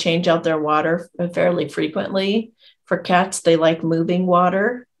 if you could change out their water fairly frequently. For cats, they like moving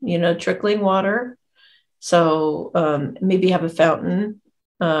water, trickling water. So maybe have a fountain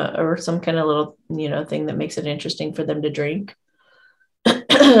or some kind of little, thing that makes it interesting for them to drink.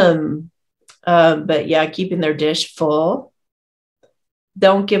 But yeah, keeping their dish full.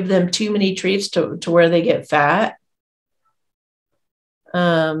 Don't give them too many treats to where they get fat.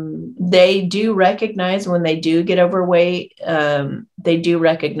 They do recognize when they do get overweight, they do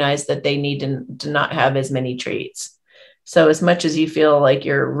recognize that they need to not have as many treats. So as much as you feel like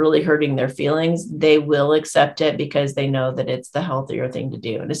you're really hurting their feelings, they will accept it because they know that it's the healthier thing to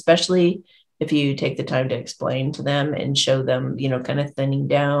do. And especially if you take the time to explain to them and show them, kind of thinning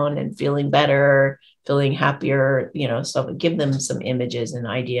down and feeling better, feeling happier, so give them some images and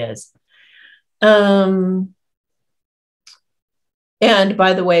ideas. And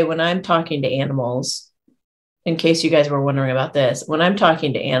by the way, when I'm talking to animals, in case you guys were wondering about this, when I'm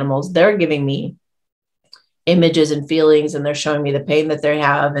talking to animals, they're giving me images and feelings, and they're showing me the pain that they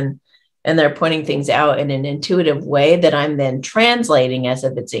have, and they're pointing things out in an intuitive way that I'm then translating as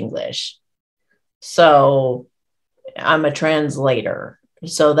if it's English. So I'm a translator,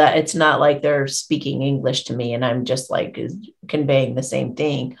 so that it's not like they're speaking English to me and I'm just like conveying the same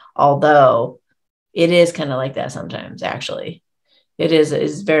thing. Although it is kind of like that sometimes, actually. It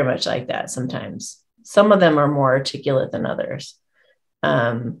is very much like that sometimes. Some of them are more articulate than others.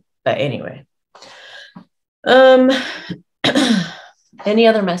 But anyway. Any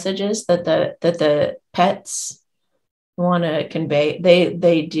other messages that the pets want to convey?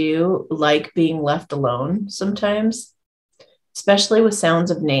 They do like being left alone sometimes, especially with sounds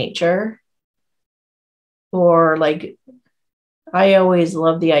of nature. Or like, I always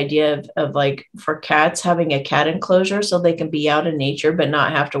love the idea of like for cats having a cat enclosure so they can be out in nature but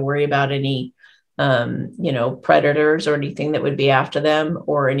not have to worry about any predators or anything that would be after them,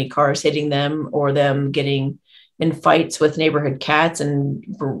 or any cars hitting them, or them getting in fights with neighborhood cats and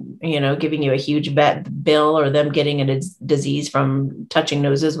giving you a huge bill, or them getting a disease from touching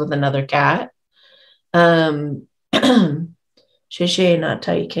noses with another cat. Shishay na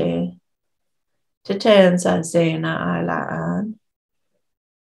taike. Titen say na alaan.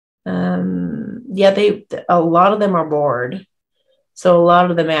 A lot of them are bored. So a lot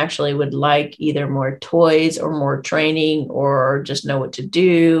of them actually would like either more toys or more training, or just know what to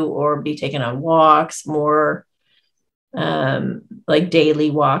do, or be taken on walks more, like daily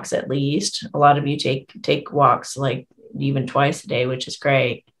walks at least. A lot of you take walks like even twice a day, which is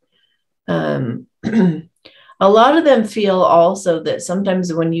great. A lot of them feel also that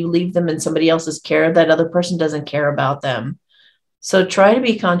sometimes when you leave them in somebody else's care, that other person doesn't care about them. So try to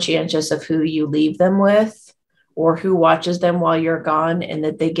be conscientious of who you leave them with or who watches them while you're gone, and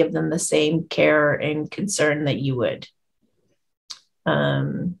that they give them the same care and concern that you would.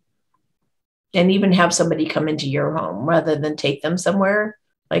 And even have somebody come into your home rather than take them somewhere.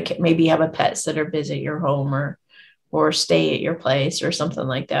 Like maybe have a pet sitter visit your home, or stay at your place or something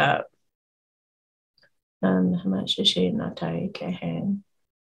like that.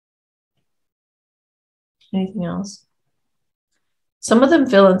 Anything else? Some of them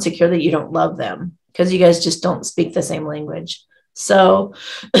feel insecure that you don't love them because you guys just don't speak the same language. So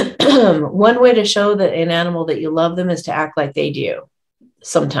one way to show that an animal that you love them is to act like they do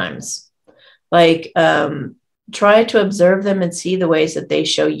sometimes. Like try to observe them and see the ways that they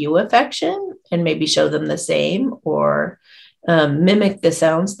show you affection and maybe show them the same, or mimic the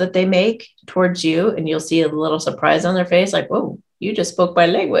sounds that they make towards you. And you'll see a little surprise on their face, like, whoa, you just spoke my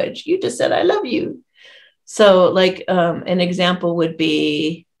language. You just said, I love you. So like an example would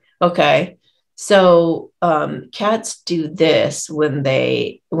be, okay, so cats do this when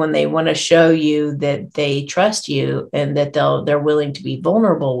they want to show you that they trust you and that they're willing to be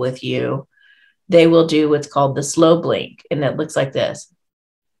vulnerable with you. They will do what's called the slow blink, and it looks like this.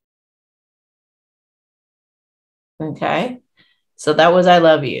 Okay, so that was I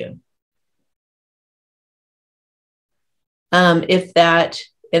love you. If that,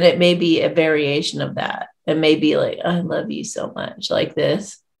 and it may be a variation of that. It may be like, I love you so much, like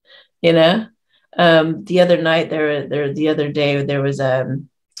this, you know. The other night, the other day, there was a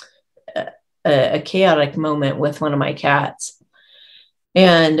chaotic moment with one of my cats,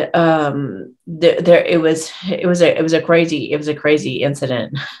 and it was a crazy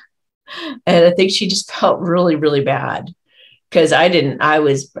incident, and I think she just felt really, really bad because I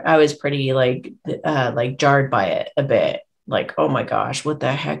was pretty like jarred by it a bit, like, oh my gosh, what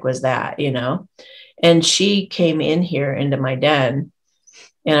the heck was that, you know? And she came in here into my den,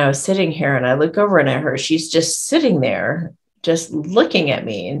 and I was sitting here, and I look over and at her, she's just sitting there, just looking at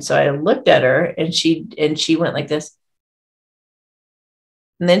me. And so I looked at her, and she went like this.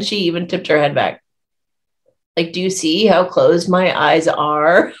 And then she even tipped her head back. Like, do you see how closed my eyes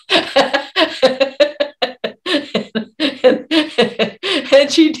are?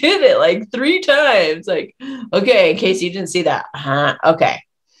 And she did it like 3 times. Like, okay, in case you didn't see that. Okay.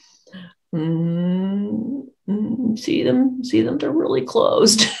 See them, they're really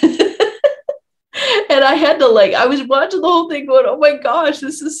closed. And I had to, like, I was watching the whole thing going, oh my gosh,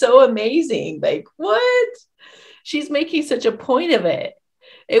 this is so amazing. Like, what? She's making such a point of it.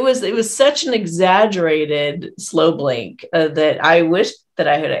 It was such an exaggerated slow blink that I wish that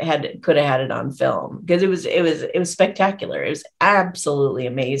I could have had it on film, because it was spectacular. It was absolutely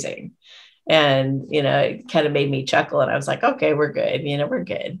amazing. And, you know, it kind of made me chuckle, and I was like, okay, we're good. You know, we're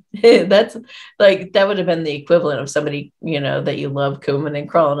good. That's like, that would have been the equivalent of somebody, you know, that you love coming and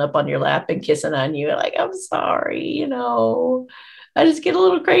crawling up on your lap and kissing on you. Like, I'm sorry, you know, I just get a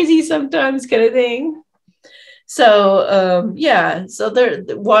little crazy sometimes, kind of thing. So yeah, so they're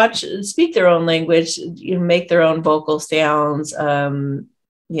speak their own language, you know, make their own vocal sounds,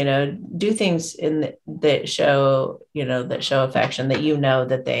 you know, do things that show, you know, that show affection, that, you know,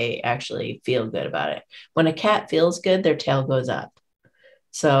 that they actually feel good about it. When a cat feels good, their tail goes up.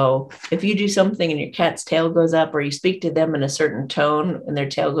 So if you do something and your cat's tail goes up, or you speak to them in a certain tone and their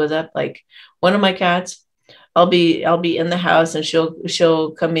tail goes up, like one of my cats, I'll be in the house, and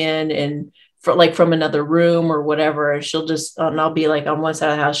she'll come in, and from another room or whatever, and and I'll be like on one side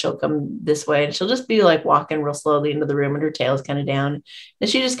of the house, she'll come this way, and she'll just be like walking real slowly into the room, and her tail's kind of down, and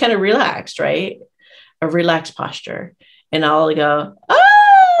she just kind of relaxed, right? A relaxed posture. And I'll go,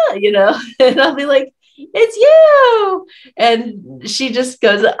 ah, you know, and I'll be like, it's you. And she just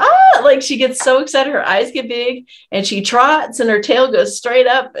goes, ah, like she gets so excited, her eyes get big, and she trots, and her tail goes straight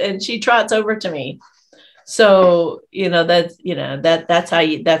up, and she trots over to me. So, you know, that's how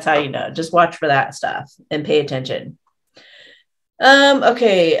you know. Just watch for that stuff and pay attention.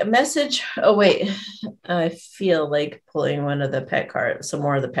 Okay, a message. Oh, wait, I feel like pulling some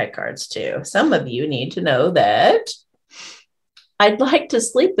more of the pet cards too. Some of you need to know that I'd like to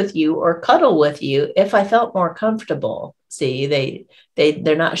sleep with you or cuddle with you if I felt more comfortable. See,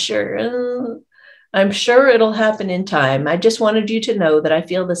 they're not sure. I'm sure it'll happen in time. I just wanted you to know that I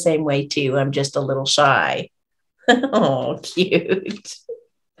feel the same way too. I'm just a little shy. Oh, cute.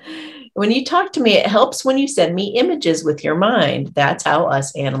 When you talk to me, it helps when you send me images with your mind. That's how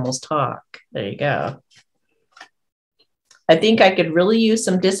us animals talk. There you go. I think I could really use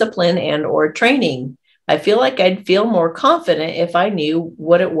some discipline and or training. I feel like I'd feel more confident if I knew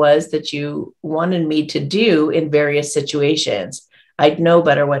what it was that you wanted me to do in various situations. I'd know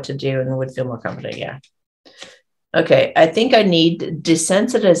better what to do and would feel more confident. Yeah. Okay. I think I need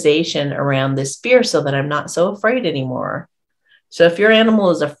desensitization around this fear so that I'm not so afraid anymore. So if your animal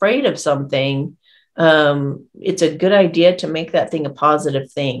is afraid of something, it's a good idea to make that thing a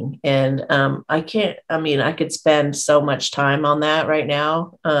positive thing. And I could spend so much time on that right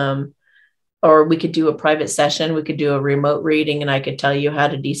now. Or we could do a private session. We could do a remote reading, and I could tell you how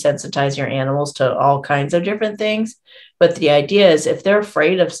to desensitize your animals to all kinds of different things. But the idea is, if they're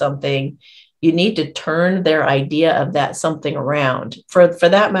afraid of something, You need to turn their idea of that something around. For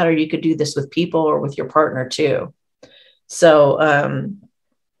that matter, you could do this with people or with your partner too. So,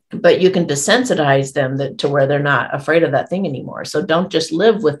 but you can desensitize them to where they're not afraid of that thing anymore. So don't just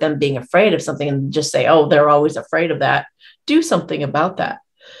live with them being afraid of something and just say, oh, they're always afraid of that. Do something about that.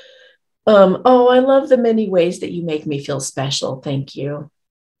 Oh, I love the many ways that you make me feel special. Thank you.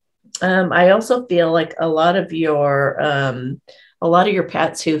 I also feel like a lot of your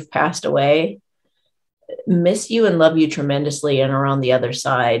pets who've passed away miss you and love you tremendously and are on the other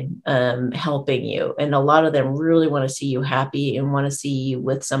side, helping you. And a lot of them really want to see you happy and want to see you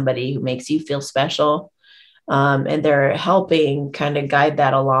with somebody who makes you feel special. And they're helping kind of guide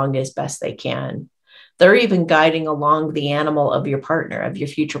that along as best they can. They're even guiding along the animal of your partner, of your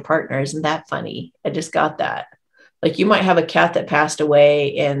future partner. Isn't that funny? I just got that. Like you might have a cat that passed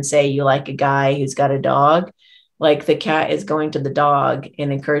away and say you like a guy who's got a dog. Like the cat is going to the dog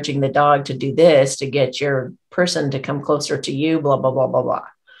and encouraging the dog to do this to get your person to come closer to you, blah, blah, blah, blah, blah.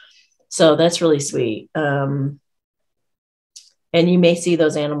 So that's really sweet. And you may see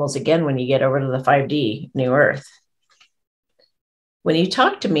those animals again when you get over to the 5D New Earth. When you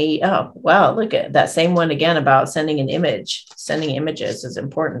talk to me, oh, wow, look at that same one again about sending an image. Sending images is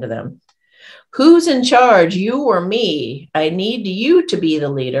important to them. Who's in charge, you or me? I need you to be the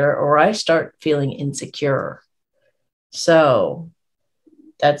leader or I start feeling insecure. So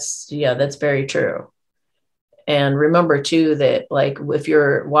that's very true. And remember too, that like if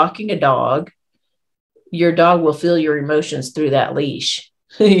you're walking a dog, your dog will feel your emotions through that leash,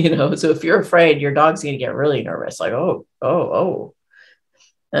 so if you're afraid, your dog's going to get really nervous. Like, oh.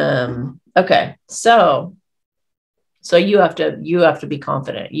 Okay. So you have to be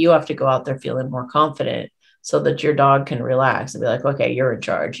confident. You have to go out there feeling more confident so that your dog can relax and be like, okay, you're in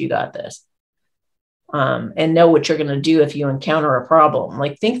charge. You got this. And know what you're going to do if you encounter a problem.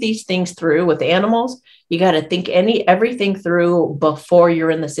 Like think these things through with animals. You got to think everything through before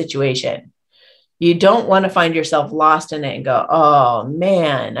you're in the situation. You don't want to find yourself lost in it and go, oh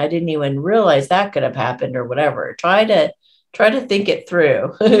man, I didn't even realize that could have happened or whatever. Try to think it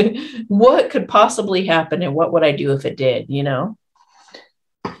through. What could possibly happen and what would I do if it did,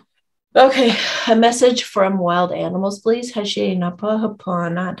 Okay, a message from wild animals, please. They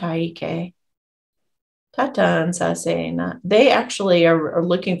actually are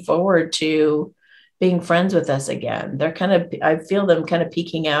looking forward to being friends with us again. I feel them kind of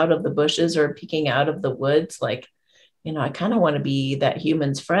peeking out of the bushes or peeking out of the woods. Like, I kind of want to be that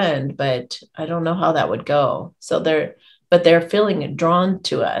human's friend, but I don't know how that would go. So they're feeling drawn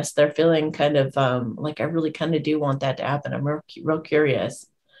to us. They're feeling kind of like I really kind of do want that to happen. I'm real curious.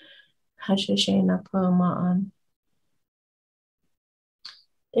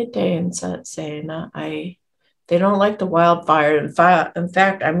 They don't like the wildfire. In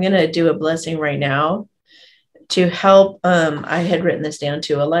fact, I'm going to do a blessing right now to help. I had written this down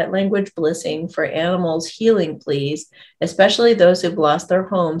too. A light language blessing for animals healing, please, especially those who've lost their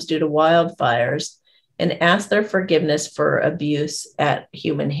homes due to wildfires and ask their forgiveness for abuse at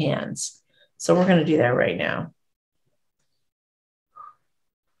human hands. So we're going to do that right now.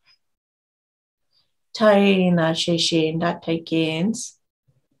 Taina shishin that takins.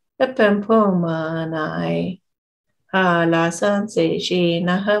 Epempumanai. Halasan se shi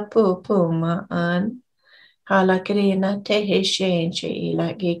nahapupumaan. Halakrina tehishin shi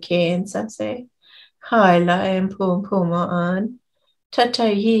lagikin sase. Hala empumpumaan.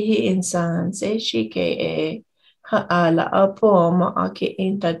 Tatayi insan se shike haala apoma ake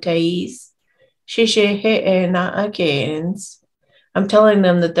intatais. Shishe he na akins. I'm telling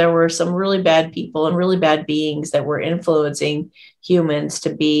them that there were some really bad people and really bad beings that were influencing humans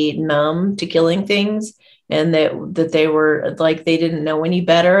to be numb to killing things, and that they were like, they didn't know any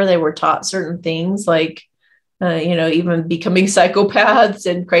better. They were taught certain things like, even becoming psychopaths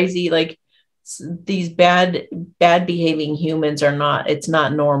and crazy, like these bad behaving humans it's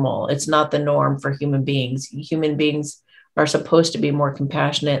not normal. It's not the norm for human beings. Human beings are supposed to be more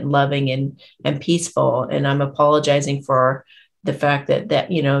compassionate and loving and peaceful. And I'm apologizing for the fact that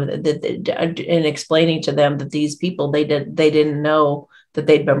in explaining to them that these people, they didn't know that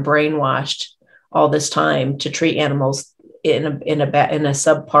they'd been brainwashed all this time to treat animals in a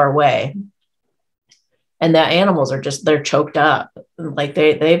subpar way, and that animals are they're choked up, like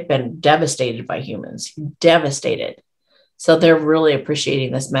they've been devastated by humans, devastated. So they're really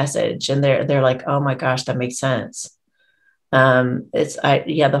appreciating this message, and they're like, oh my gosh, that makes sense.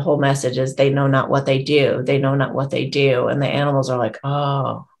 The whole message is they know not what they do. And the animals are like,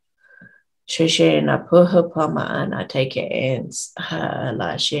 oh, shishina puhupama I take it in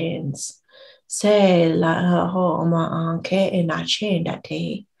la shins say la homa anke in a chin that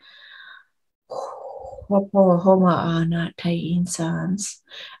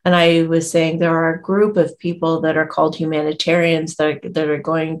And I was saying there are a group of people that are called humanitarians that are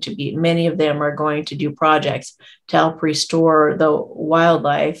going to be, many of them are going to do projects to help restore the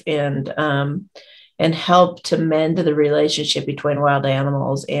wildlife and help to mend the relationship between wild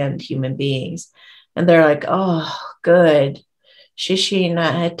animals and human beings. And they're like, oh, good.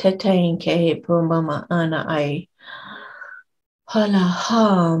 Shishina tetain ke pumama ana I. I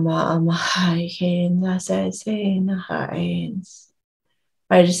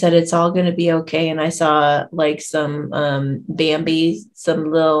just said it's all going to be okay. And I saw like some Bambi,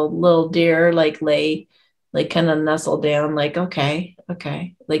 some little deer like lay, like kind of nestle down, like okay,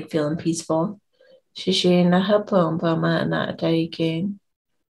 like feeling peaceful.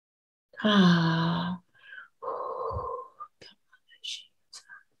 Ah.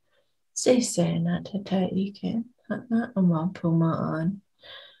 Say not to take you can. I'm gonna put my on.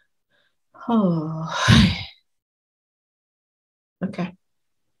 Oh, okay.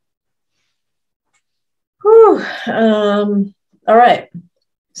 Whew. All right.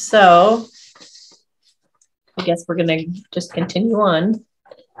 So I guess we're gonna just continue on.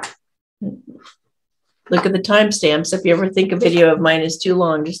 Look at the timestamps. If you ever think a video of mine is too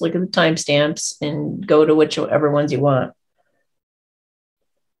long, just look at the timestamps and go to whichever ones you want.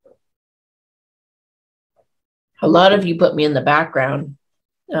 A lot of you put me in the background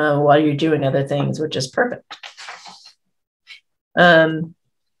while you're doing other things, which is perfect. And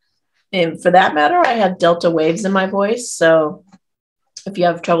for that matter, I have delta waves in my voice. So if you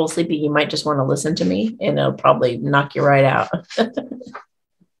have trouble sleeping, you might just want to listen to me and it'll probably knock you right out.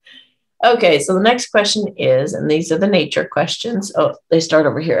 Okay, so the next question is, and these are the nature questions. Oh, they start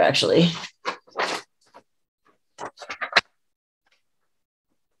over here, actually.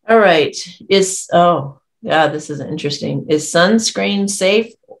 All right. Oh, yeah, this is interesting. Is sunscreen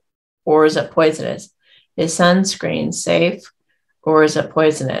safe or is it poisonous? Is sunscreen safe or is it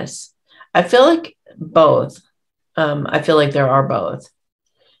poisonous? I feel like both. I feel like there are both.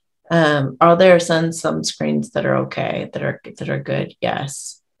 Are there some sunscreens that are okay, that are good?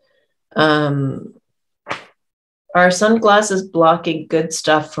 Yes. Are sunglasses blocking good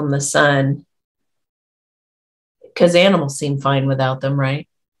stuff from the sun? Because animals seem fine without them, right?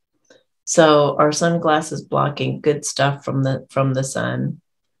 So are sunglasses blocking good stuff from the sun?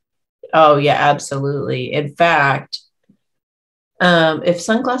 Oh yeah, absolutely. In fact, if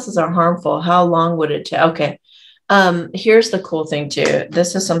sunglasses are harmful, how long would it take? Okay. Here's the cool thing too.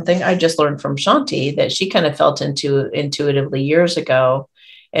 This is something I just learned from Shanti that she kind of felt into intuitively years ago.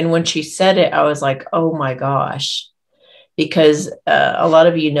 And when she said it, I was like, oh my gosh, because a lot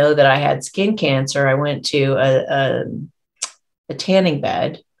of you know that I had skin cancer. I went to a tanning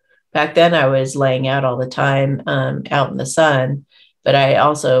bed. Back then I was laying out all the time out in the sun, but I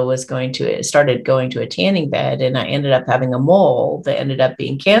also started going to a tanning bed and I ended up having a mole that ended up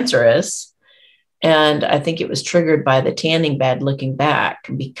being cancerous. And I think it was triggered by the tanning bed looking back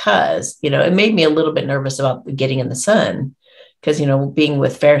because, it made me a little bit nervous about getting in the sun because, being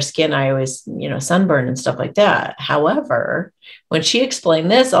with fair skin, I always, sunburn and stuff like that. However, when she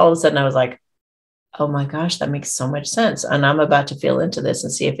explained this, all of a sudden I was like, oh my gosh, that makes so much sense. And I'm about to feel into this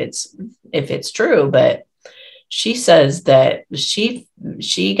and see if it's true. But she says that she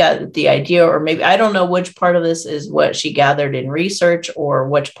got the idea, or maybe I don't know which part of this is what she gathered in research or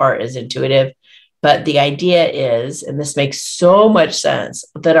which part is intuitive. But the idea is, and this makes so much sense,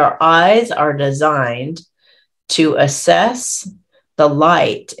 that our eyes are designed to assess the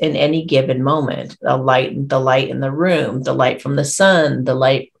light in any given moment, the light in the room, the light from the sun, the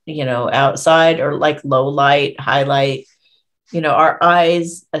light, outside, or like low light, high light. Our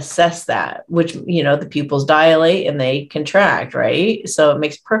eyes assess that, which, the pupils dilate and they contract, right? So it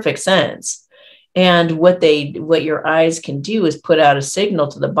makes perfect sense. And what your eyes can do is put out a signal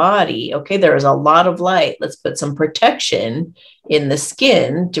to the body. Okay, there is a lot of light. Let's put some protection in the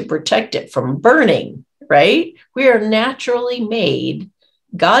skin to protect it from burning, right? We are naturally made.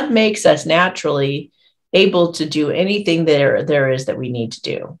 God makes us naturally able to do anything there is that we need to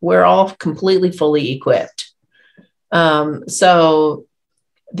do. We're all completely fully equipped. So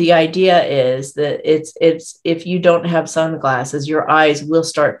the idea is that it's if you don't have sunglasses, your eyes will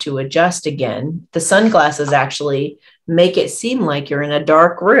start to adjust again. The sunglasses actually make it seem like you're in a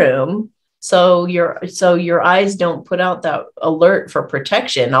dark room. So your eyes don't put out that alert for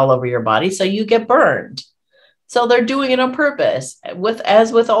protection all over your body. So you get burned. So they're doing it on purpose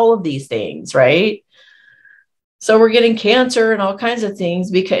as with all of these things, right? So we're getting cancer and all kinds of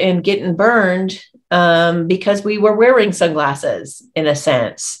things and getting burned because we were wearing sunglasses in a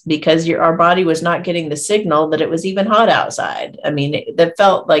sense, because our body was not getting the signal that it was even hot outside. I mean, that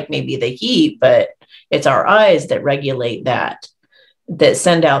felt like maybe the heat, but It's our eyes that regulate that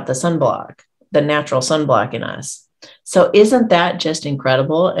send out the sunblock, the natural sunblock in us. So isn't that just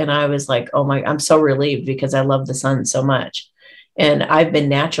incredible? And I was like, oh my, I'm so relieved because I love the sun so much. And I've been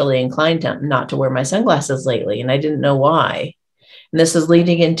naturally inclined to not to wear my sunglasses lately, and I didn't know why. And this is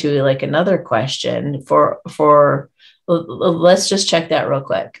leading into like another question for let's just check that real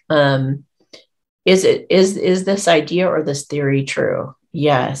quick. Is this idea or this theory true?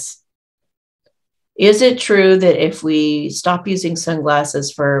 Yes. Is it true that if we stop using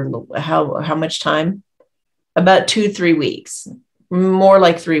sunglasses for how much time? About 2-3 weeks, more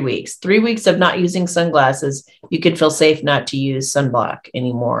like 3 weeks. 3 weeks of not using sunglasses, you could feel safe not to use sunblock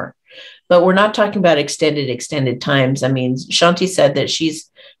anymore. But we're not talking about extended times. I mean, Shanti said that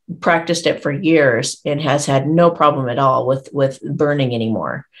she's practiced it for years and has had no problem at all with burning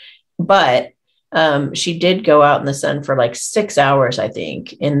anymore. But she did go out in the sun for like 6 hours, I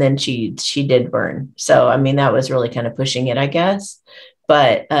think, and then she did burn. So I mean, that was really kind of pushing it, I guess.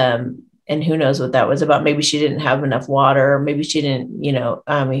 But and who knows what that was about? Maybe she didn't have enough water. Maybe she didn't,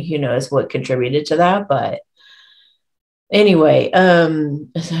 I mean, who knows what contributed to that? But anyway,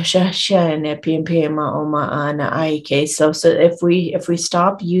 so if we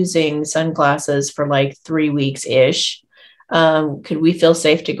stop using sunglasses for like 3 weeks ish, could we feel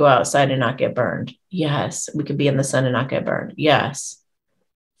safe to go outside and not get burned? Yes, we could be in the sun and not get burned. Yes,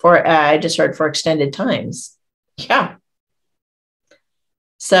 I just heard for extended times. Yeah.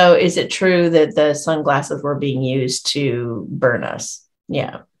 So is it true that the sunglasses were being used to burn us?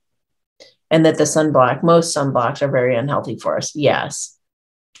 Yeah. And that most sunblocks are very unhealthy for us? Yes.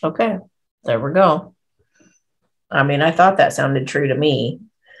 Okay, there we go. I mean, I thought that sounded true to me.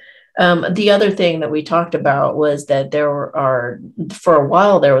 The other thing that we talked about was that for a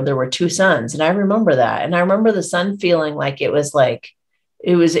while, there were two suns. And I remember that. And I remember the sun feeling like it was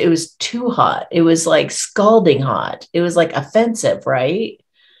too hot. It was like scalding hot. It was like offensive, right?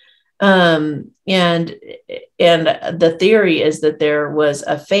 And the theory is that there was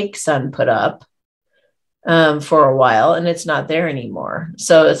a fake sun put up for a while, and it's not there anymore.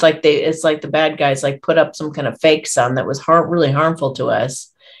 So it's like the bad guys like put up some kind of fake sun that was really harmful to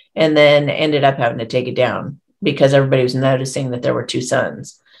us, and then ended up having to take it down because everybody was noticing that there were two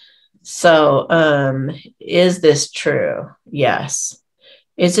suns. So is this true? Yes.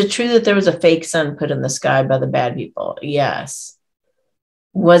 Is it true that there was a fake sun put in the sky by the bad people? Yes.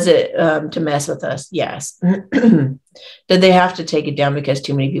 Was it to mess with us? Yes. Did they have to take it down because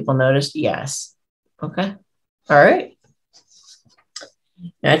too many people noticed? Yes. Okay. All right.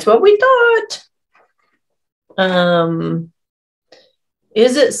 That's what we thought.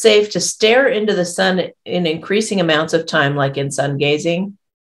 Is it safe to stare into the sun in increasing amounts of time, like in sun gazing?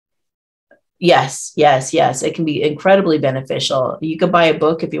 Yes. It can be incredibly beneficial. You could buy a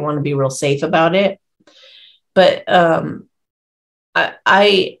book if you want to be real safe about it. But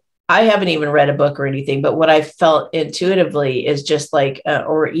I haven't even read a book or anything, but what I felt intuitively is just like,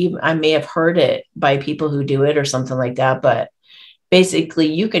 or even I may have heard it by people who do it or something like that. But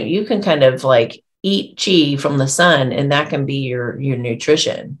basically, you can kind of like eat chi from the sun, and that can be your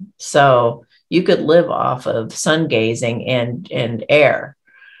nutrition. So you could live off of sun gazing and air.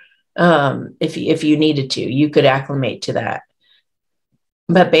 If you needed to, you could acclimate to that.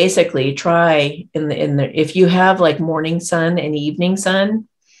 But basically try if you have like morning sun and evening sun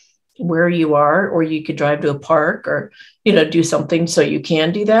where you are, or you could drive to a park or, do something so you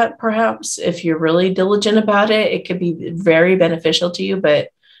can do that. Perhaps if you're really diligent about it, it could be very beneficial to you, but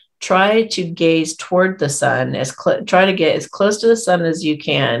try to gaze toward the sun try to get as close to the sun as you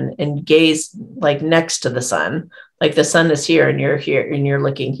can and gaze like next to the sun, like the sun is here and you're here and you're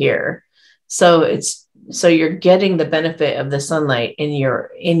looking here. So you're getting the benefit of the sunlight in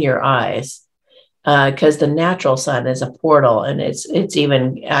your eyes, because the natural sun is a portal, and it's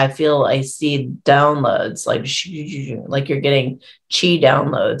even, I see downloads like you're getting chi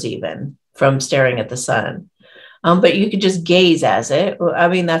downloads even from staring at the sun. But you could just gaze as it. I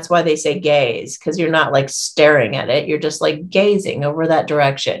mean, that's why they say gaze, because you're not like staring at it. You're just like gazing over that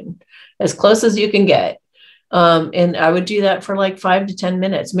direction as close as you can get. And I would do that for like 5 to 10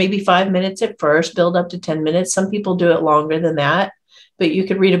 minutes, maybe 5 minutes at first, build up to 10 minutes. Some people do it longer than that, but you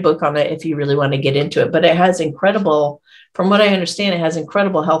could read a book on it if you really want to get into it. But it has from what I understand, it has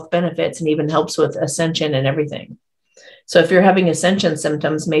incredible health benefits and even helps with ascension and everything. So if you're having ascension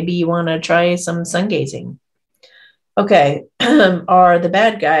symptoms, maybe you want to try some sun gazing. Okay. Are the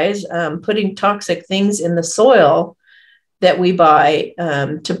bad guys putting toxic things in the soil that we buy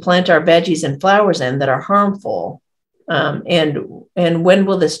to plant our veggies and flowers in that are harmful? And when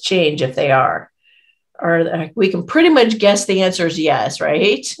will this change if they are? We can pretty much guess the answer is yes,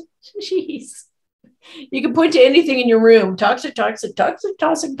 right? Jeez. You can point to anything in your room. Toxic, toxic, toxic,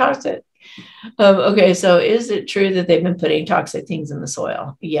 toxic, toxic. Okay, so is it true that they've been putting toxic things in the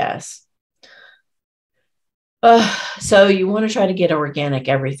soil? Yes. So you want to try to get organic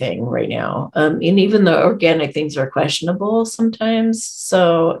everything right now. And even the organic things are questionable sometimes.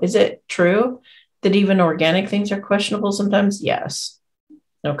 So is it true that even organic things are questionable sometimes? Yes.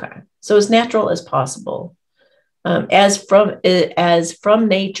 Okay. So as natural as possible. As from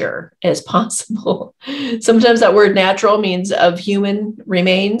nature as possible. Sometimes that word natural means of human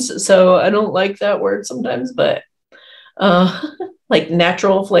remains. So I don't like that word sometimes, but like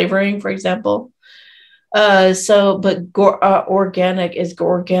natural flavoring, for example. Organic, is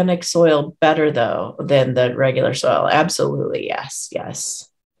organic soil better though than the regular soil? Absolutely, yes, yes.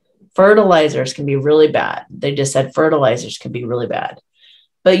 Fertilizers can be really bad. They just said fertilizers can be really bad.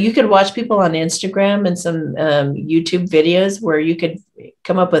 But you could watch people on Instagram and some YouTube videos where you could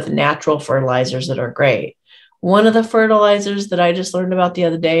come up with natural fertilizers that are great. One of the fertilizers that I just learned about the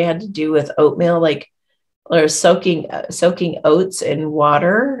other day had to do with oatmeal, like or soaking oats in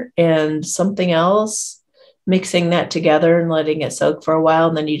water and something else, mixing that together and letting it soak for a while,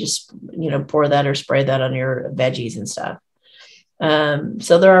 and then you just pour that or spray that on your veggies and stuff.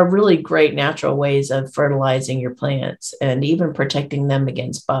 So there are really great natural ways of fertilizing your plants and even protecting them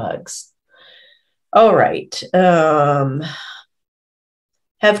against bugs. All right. Have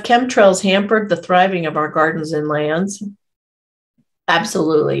chemtrails hampered the thriving of our gardens and lands?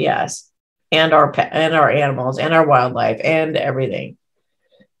 Absolutely, yes. And our animals and our wildlife and everything.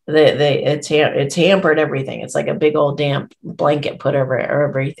 It's hampered everything. It's like a big old damp blanket put over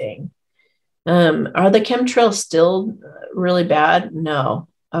everything. Are the chemtrails still really bad? No.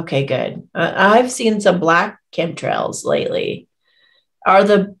 Okay, good. I've seen some black chemtrails lately. Are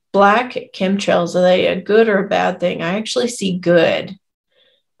the black chemtrails, are they a good or a bad thing? I actually see good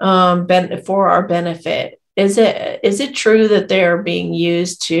for our benefit. Is it true that they're being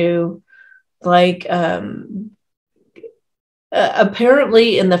used to like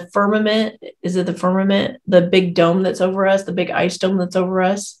apparently in the firmament, is it the firmament, the big dome that's over us, the big ice dome that's over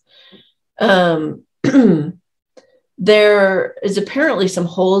us? There is apparently some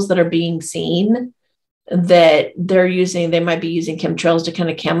holes that are being seen that they might be using chemtrails to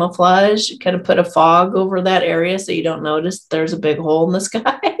kind of camouflage, kind of put a fog over that area so you don't notice there's a big hole in the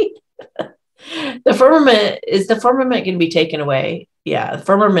sky. The firmament going to be taken away? Yeah, the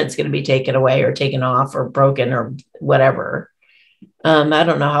firmament's going to be taken away or taken off or broken or whatever. I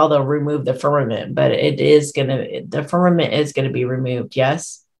don't know how they'll remove the firmament, but the firmament is going to be removed.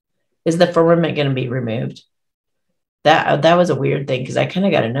 Yes. Is the firmament going to be removed? That was a weird thing because I kind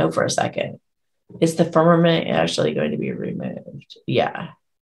of got to know for a second. Is the firmament actually going to be removed? Yeah.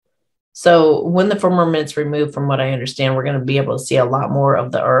 So when the firmament's removed, from what I understand, we're going to be able to see a lot more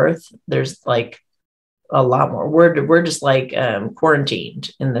of the earth. There's like a lot more. We're just like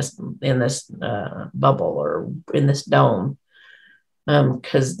quarantined in this bubble or in this dome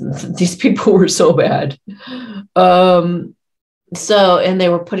because these people were so bad. And they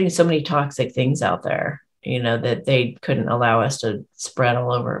were putting so many toxic things out there, that they couldn't allow us to spread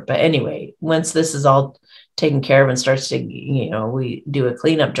all over. But anyway, once this is all taken care of and starts to, we do a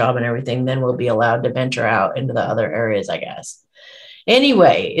cleanup job and everything, then we'll be allowed to venture out into the other areas, I guess.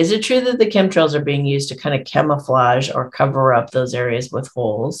 Anyway, is it true that the chemtrails are being used to kind of camouflage or cover up those areas with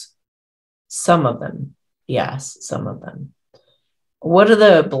holes? Some of them. Yes, some of them. What are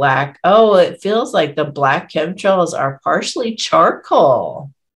the black? Oh, it feels like the black chemtrails are partially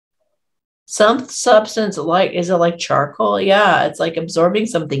charcoal. Some substance is it like charcoal? Yeah, it's like absorbing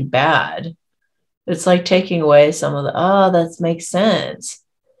something bad. It's like taking away some of that makes sense.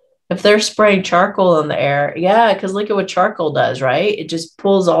 If they're spraying charcoal in the air, yeah, because look at what charcoal does, right? It just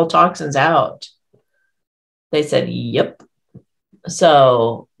pulls all toxins out. They said, yep.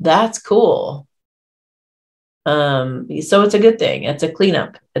 So that's cool. So it's a good thing. It's a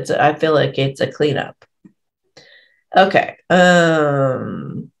cleanup. I feel like it's a cleanup. Okay.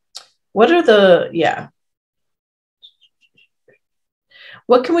 What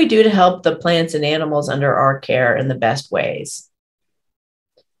can we do to help the plants and animals under our care in the best ways?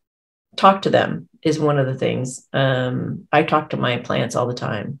 Talk to them is one of the things. I talk to my plants all the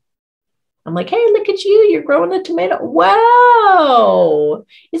time. I'm like, hey, look at you. You're growing a tomato. Wow.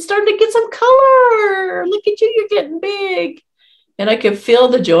 It's starting to get some color. Look at you. You're getting big. And I could feel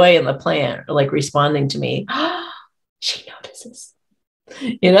the joy in the plant, like responding to me. She notices,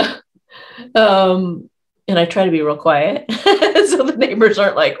 and I try to be real quiet. So the neighbors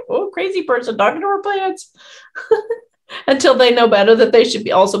aren't like, oh, crazy person talking to her plants until they know better that they should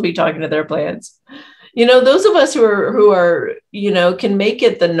also be talking to their plants. Those of us who are, can make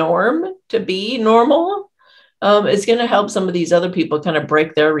it the norm to be normal, it's going to help some of these other people kind of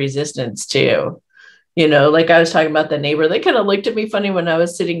break their resistance too. Like I was talking about the neighbor, they kind of looked at me funny when I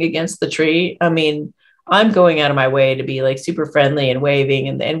was sitting against the tree. I mean, I'm going out of my way to be like super friendly and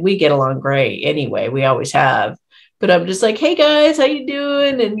waving, and we get along great anyway. We always have. But I'm just like, hey guys, how you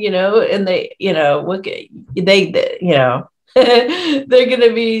doing? And and they, look at they're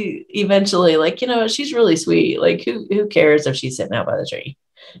gonna be eventually like, she's really sweet. Like who cares if she's sitting out by the tree?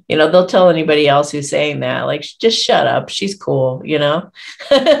 They'll tell anybody else who's saying that, like, just shut up. She's cool.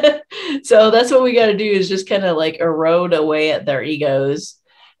 So that's what we got to do, is just kind of like erode away at their egos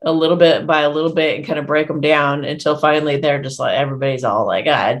a little bit by a little bit and kind of break them down until finally they're just like, everybody's all like,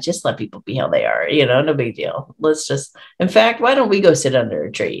 just let people be how they are. No big deal. Let's just, in fact, why don't we go sit under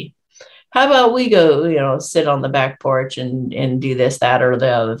a tree? How about we go, sit on the back porch and do this, that, or the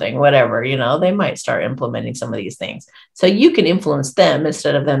other thing, whatever, they might start implementing some of these things. So you can influence them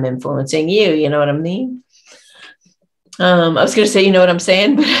instead of them influencing you. You know what I mean? I was going to say, you know what I'm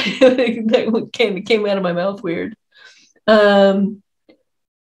saying, but that came out of my mouth weird.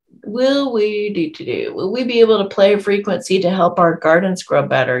 Will we will we be able to play a frequency to help our gardens grow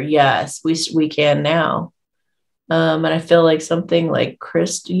better? Yes, we can now. And I feel like something like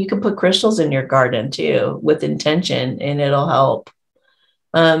you can put crystals in your garden too with intention, and it'll help.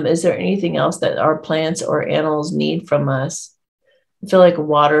 Is there anything else that our plants or animals need from us? I feel like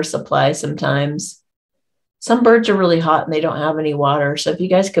water supply sometimes. Some birds are really hot and they don't have any water. So if you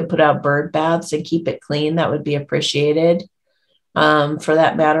guys could put out bird baths and keep it clean, that would be appreciated. For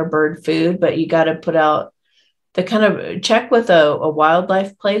that matter, bird food, but you got to put out the kind of check with a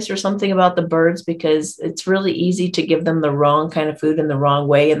wildlife place or something about the birds, because it's really easy to give them the wrong kind of food in the wrong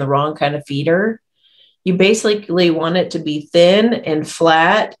way and the wrong kind of feeder. You basically want it to be thin and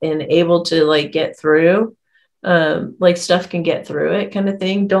flat and able to like get through, like stuff can get through it kind of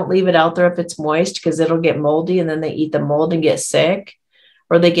thing. Don't leave it out there if it's moist, because it'll get moldy and then they eat the mold and get sick,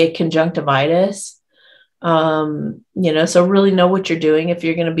 or they get conjunctivitis. So really know what you're doing. If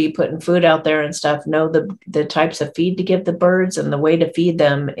you're going to be putting food out there and stuff, know the types of feed to give the birds and the way to feed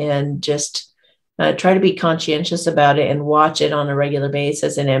them, and just try to be conscientious about it and watch it on a regular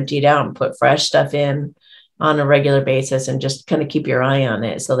basis and empty it out and put fresh stuff in on a regular basis, and just kind of keep your eye on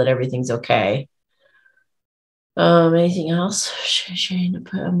it so that everything's okay. Anything else? Shane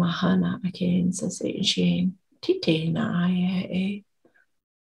put mahana again, says Shane. Tite na I.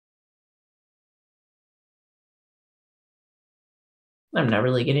 I'm not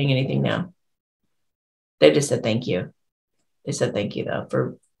really getting anything now. They just said thank you. They said thank you though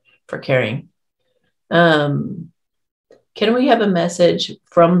for caring. Can we have a message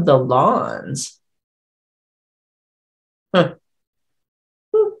from the lawns? Huh.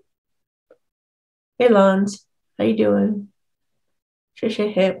 Hey lawns, how you doing?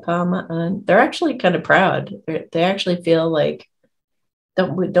 They're actually kind of proud. They actually feel like,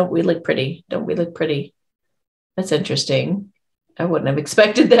 don't we look pretty? Don't we look pretty? That's interesting. I wouldn't have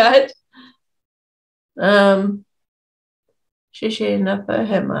expected that.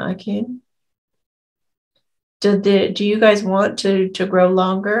 Do you guys want to grow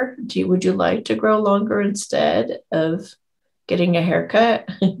longer? Would you like to grow longer instead of getting a haircut?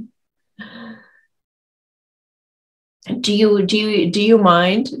 Do you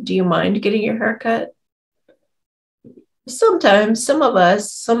mind getting your haircut? Sometimes, some of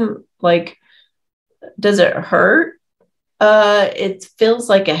us, does it hurt? It feels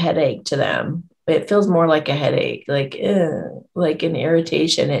like a headache to them. It feels more like a headache, like an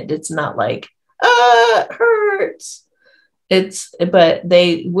irritation. It's not like, it hurts. But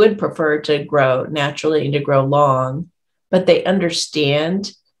they would prefer to grow naturally and to grow long, but they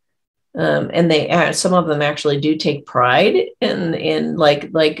understand. And some of them actually do take pride in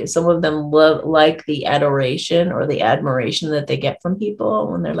like some of them love, like the adoration or the admiration that they get from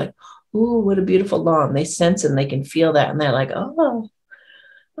people when they're like, "Ooh, what a beautiful lawn." They sense and they can feel that, and they're like, "Oh."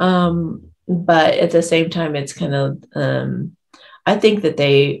 But at the same time, it's kind of I think that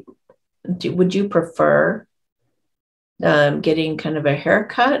would you prefer getting kind of a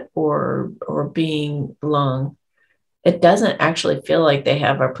haircut or being long? It doesn't actually feel like they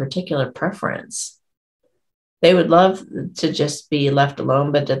have a particular preference. They would love to just be left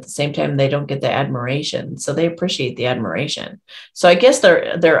alone, but at the same time, they don't get the admiration. So they appreciate the admiration. So I guess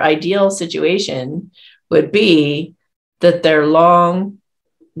their ideal situation would be that they're long,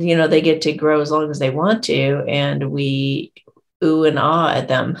 they get to grow as long as they want to, and we ooh and ah at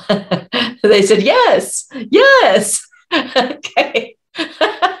them. They said, yes, yes. Okay.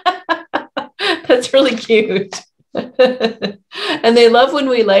 That's really cute. And they love when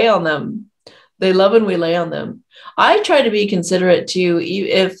we lay on them. They love when we lay on them. I try to be considerate too.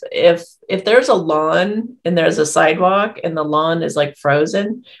 If there's a lawn and there's a sidewalk and the lawn is like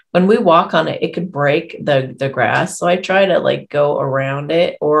frozen, when we walk on it, it could break the grass. So I try to like go around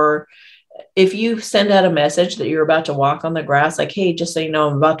it. Or if you send out a message that you're about to walk on the grass, like, hey, just so you know,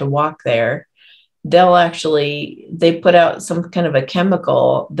 I'm about to walk there, they put out some kind of a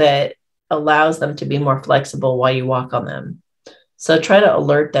chemical that allows them to be more flexible while you walk on them. So try to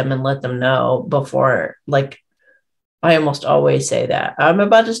alert them and let them know before, like, I almost always say that I'm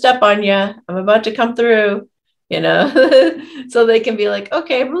about to step on you. I'm about to come through, so they can be like,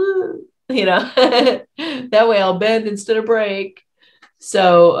 okay, that way I'll bend instead of break.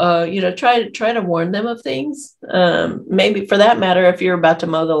 So, try to warn them of things. Maybe for that matter, if you're about to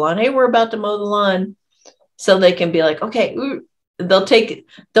mow the lawn, hey, we're about to mow the lawn, so they can be like, okay,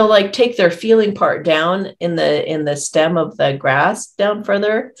 they'll like take their feeling part down in the stem of the grass down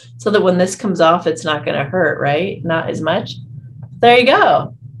further, so that when this comes off, it's not going to hurt, right? Not as much. There you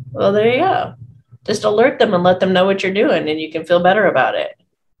go. Well, there you go. Just alert them and let them know what you're doing, and you can feel better about it.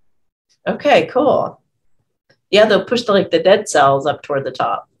 Okay, cool. Yeah, they'll push the dead cells up toward the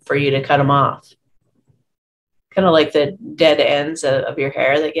top for you to cut them off. Kind of like the dead ends of your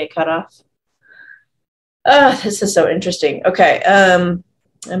hair that get cut off. This is so interesting. Okay. Can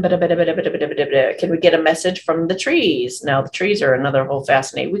we get a message from the trees? Now, the trees are another whole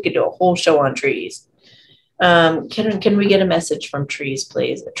fascinating. We could do a whole show on trees. Can we get a message from trees,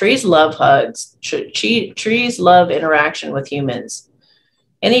 please? Trees love hugs. Trees love interaction with humans.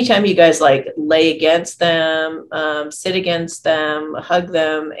 Anytime you guys like lay against them, sit against them, hug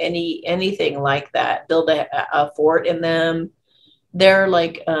them, anything like that, build a fort in them. They're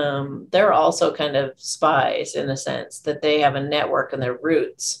like, they're also kind of spies in a sense that they have a network and their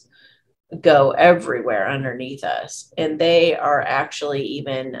roots go everywhere underneath us. And they are actually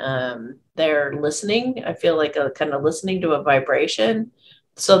even, they're listening. I feel like a kind of listening to a vibration,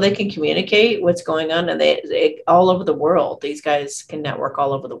 so they can communicate what's going on. And they all over the world, these guys can network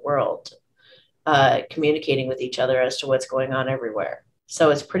all over the world, communicating with each other as to what's going on everywhere. So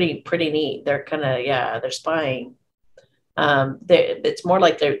it's pretty neat. They're kind of, they're spying. It's more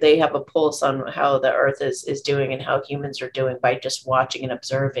like they have a pulse on how the earth is doing and how humans are doing by just watching and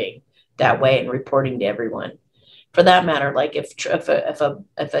observing that way and reporting to everyone. For that matter, like if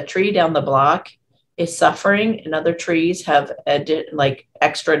a tree down the block is suffering and other trees have like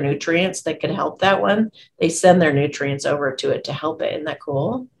extra nutrients that could help that one, they send their nutrients over to it to help it. Isn't that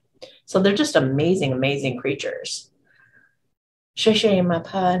cool? So they're just amazing creatures. That's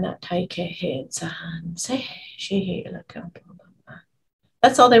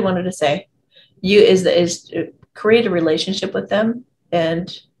all they wanted to say. You is create a relationship with them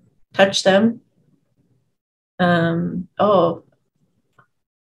and touch them. Oh,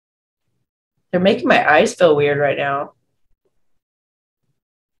 they're making my eyes feel weird right now.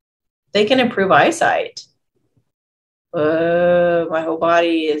 They can improve eyesight. My whole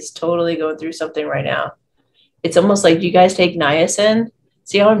body is totally going through something right now. It's almost like, do you guys take niacin?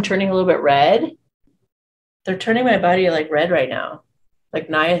 See how I'm turning a little bit red? They're turning my body like red right now, like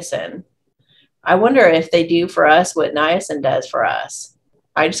niacin. I wonder if they do for us what niacin does for us.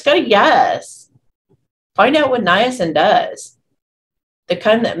 I just got to guess. Find out what niacin does. The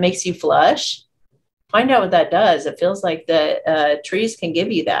kind that makes you flush. Find out what that does. It feels like the trees can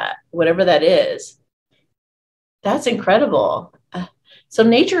give you that, whatever that is. That's incredible. So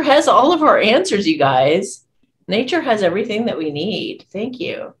nature has all of our answers, you guys. Nature has everything that we need. Thank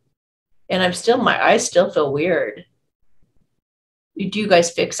you. And my eyes still feel weird. Do you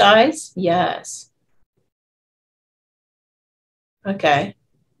guys fix eyes? Yes. Okay.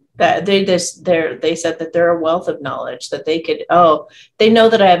 That they said that they're a wealth of knowledge, that they know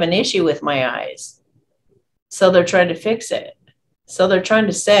that I have an issue with my eyes. So they're trying to fix it. So they're trying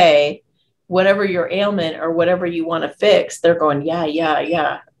to say, whatever your ailment or whatever you want to fix, they're going,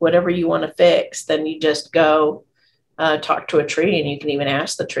 yeah. Whatever you want to fix, then you just go talk to a tree, and you can even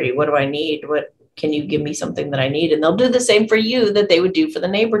ask the tree, what do I need? What can you give me something that I need? And they'll do the same for you that they would do for the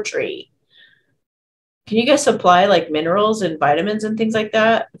neighbor tree. Can you guys supply like minerals and vitamins and things like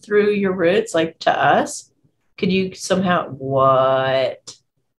that through your roots, like to us? Could you somehow, what?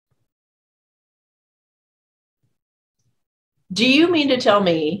 Do you mean to tell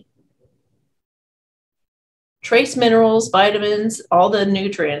me trace minerals, vitamins, all the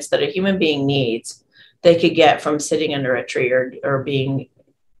nutrients that a human being needs, they could get from sitting under a tree or being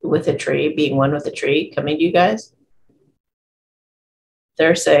with a tree, being one with a tree, coming to you guys?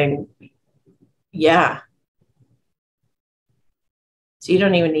 They're saying, yeah. So you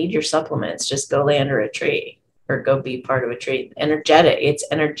don't even need your supplements. Just go lay under a tree, or go be part of a tree. Energetic, it's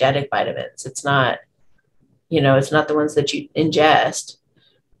energetic vitamins. It's not, it's not the ones that you ingest,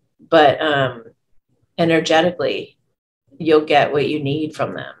 but energetically, you'll get what you need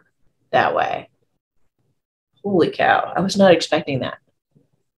from them that way. Holy cow. I was not expecting that.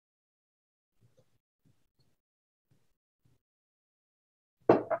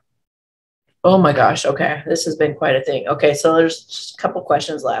 Oh my gosh. Okay. This has been quite a thing. Okay. So there's just a couple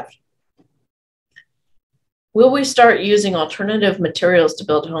questions left. Will we start using alternative materials to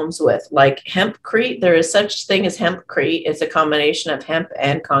build homes with, like hempcrete? There is such thing as hempcrete. It's a combination of hemp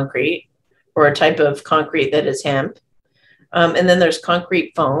and concrete, or a type of concrete that is hemp. And then there's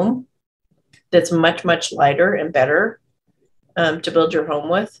concrete foam that's much, much lighter and better to build your home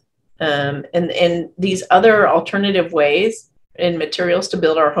with. And these other alternative ways and materials to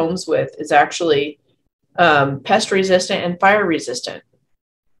build our homes with is actually pest resistant and fire resistant.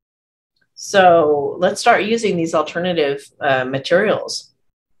 So let's start using these alternative materials.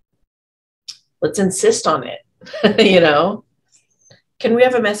 Let's insist on it. Can we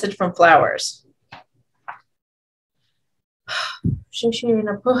have a message from flowers?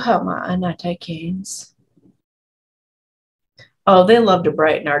 Oh, they love to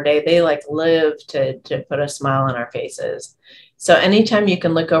brighten our day. They like live to put a smile on our faces. So anytime you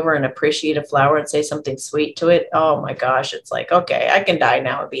can look over and appreciate a flower and say something sweet to it, oh my gosh, it's like, okay, I can die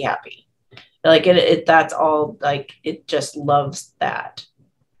now and be happy. Like that's all, like it just loves that.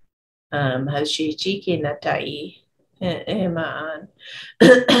 Hashi chiki natai emaan.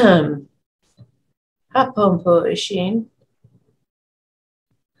 Hapompo ishin.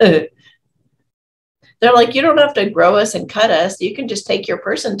 They're like, you don't have to grow us and cut us. You can just take your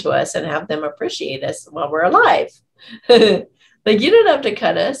person to us and have them appreciate us while we're alive. Like, you don't have to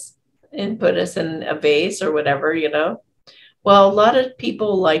cut us and put us in a vase or whatever, Well, a lot of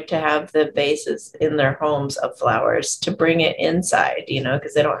people like to have the vases in their homes of flowers to bring it inside,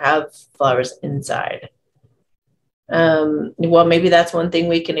 because they don't have flowers inside. Well, maybe that's one thing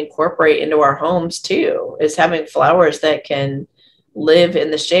we can incorporate into our homes too, is having flowers that can live in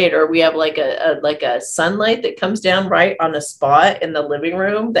the shade, or we have like a sunlight that comes down right on a spot in the living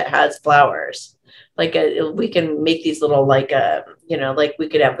room that has flowers. We can make these little like we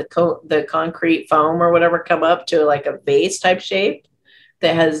could have the concrete foam or whatever come up to like a vase type shape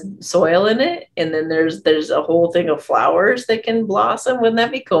that has soil in it, and then there's a whole thing of flowers that can blossom. Wouldn't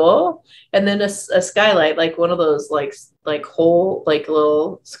that be cool? And then a skylight, like one of those like whole like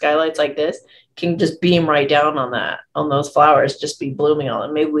little skylights like this, can just beam right down on those flowers, just be blooming on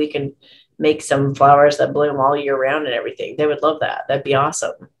them. Maybe we can make some flowers that bloom all year round and everything. They would love that. That'd be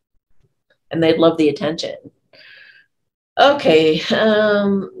awesome. And they'd love the attention. Okay.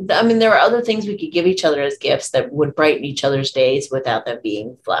 There are other things we could give each other as gifts that would brighten each other's days without them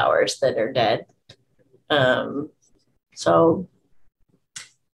being flowers that are dead. So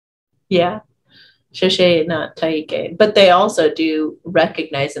yeah. Shoshe not taike. But they also do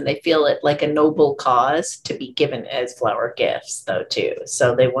recognize and they feel it like a noble cause to be given as flower gifts though too.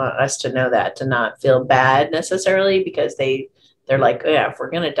 So they want us to know that, to not feel bad necessarily, because they're like, yeah, if we're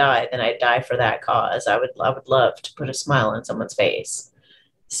gonna die, then I die for that cause. I would love to put a smile on someone's face.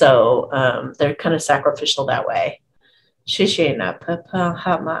 So they're kind of sacrificial that way. Shishena papa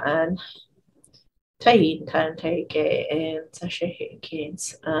hamaan tain tan take and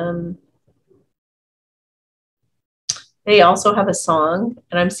sashikins. They also have a song,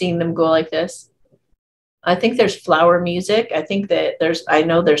 and I'm seeing them go like this. I think there's flower music. I think that I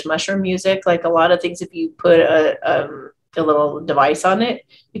know there's mushroom music. Like a lot of things, if you put a little device on it,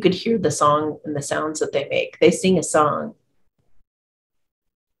 you could hear the song and the sounds that they make. They sing a song.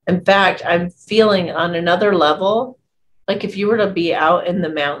 In fact, I'm feeling on another level, like if you were to be out in the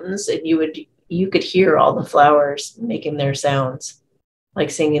mountains and you could hear all the flowers making their sounds, like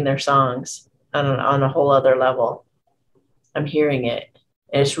singing their songs on a whole other level. I'm hearing it,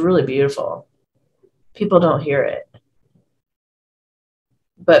 and it's really beautiful. People don't hear it,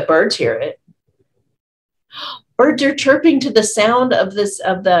 but birds hear it. Birds are chirping to the sound of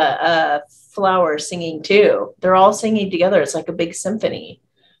the flowers singing too. They're all singing together. It's like a big symphony,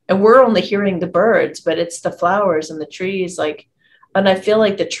 and we're only hearing the birds, but it's the flowers and the trees. And I feel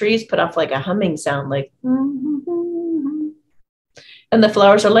like the trees put off like a humming sound, like, and the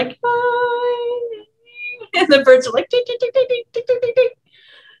flowers are like, and the birds are like, ding, ding, ding, ding, ding, ding, ding, ding.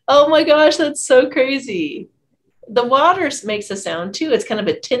 Oh my gosh, that's so crazy. The water makes a sound too. It's kind of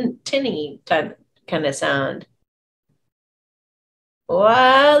a tinny kind of sound.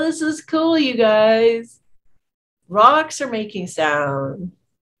 Wow, this is cool, you guys. Rocks are making sound.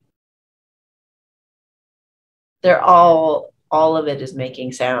 They're all of it is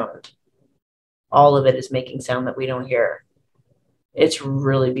making sound. all of it is making sound that we don't hear. It's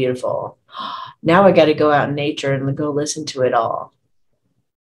really beautiful. Now I got to go out in nature and go listen to it all,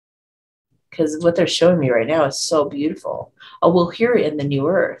 because what they're showing me right now is so beautiful. Oh, we'll hear it in the new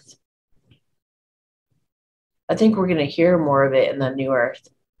earth. I think we're going to hear more of it in the new earth.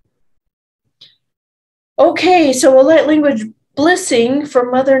 Okay, so a light language blissing for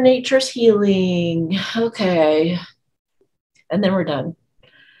Mother Nature's healing. Okay. And then we're done.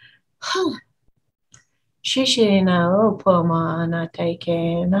 Shishi na opoma na take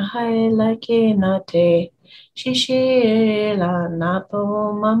na hai like na te. Shishi la na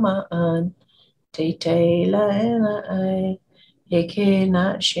po mama an. Te te la la ai. Heke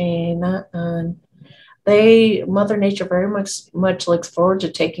na she na an. Mother Nature very much looks forward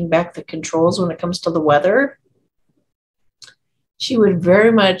to taking back the controls when it comes to the weather. She would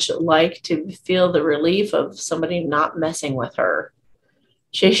very much like to feel the relief of somebody not messing with her.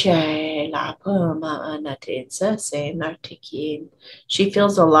 She feels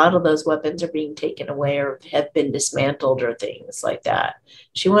a lot of those weapons are being taken away or have been dismantled or things like that.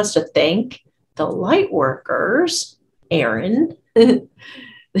 She wants to thank the light workers, Aaron,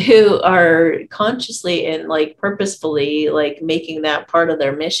 who are consciously and like purposefully like making that part of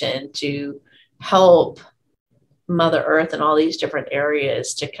their mission to help Mother Earth and all these different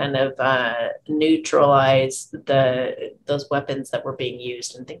areas to kind of neutralize those weapons that were being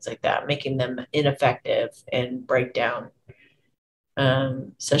used and things like that, making them ineffective and break down,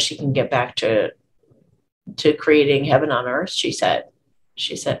 so she can get back to creating heaven on earth. She said,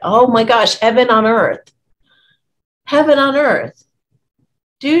 oh my gosh, heaven on earth,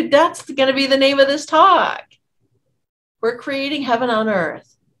 dude, that's going to be the name of this talk. We're creating heaven on earth.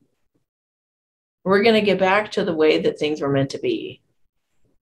 We're going to get back to the way that things were meant to be.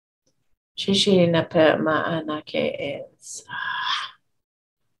 Okay.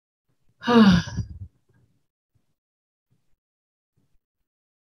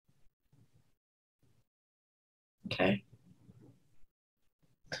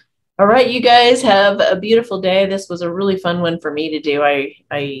 All right, you guys have a beautiful day. This was a really fun one for me to do. I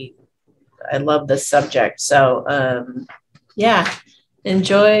love this subject. So yeah.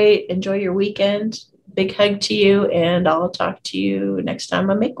 Enjoy your weekend. Big hug to you, and I'll talk to you next time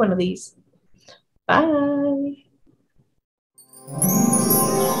I make one of these. Bye.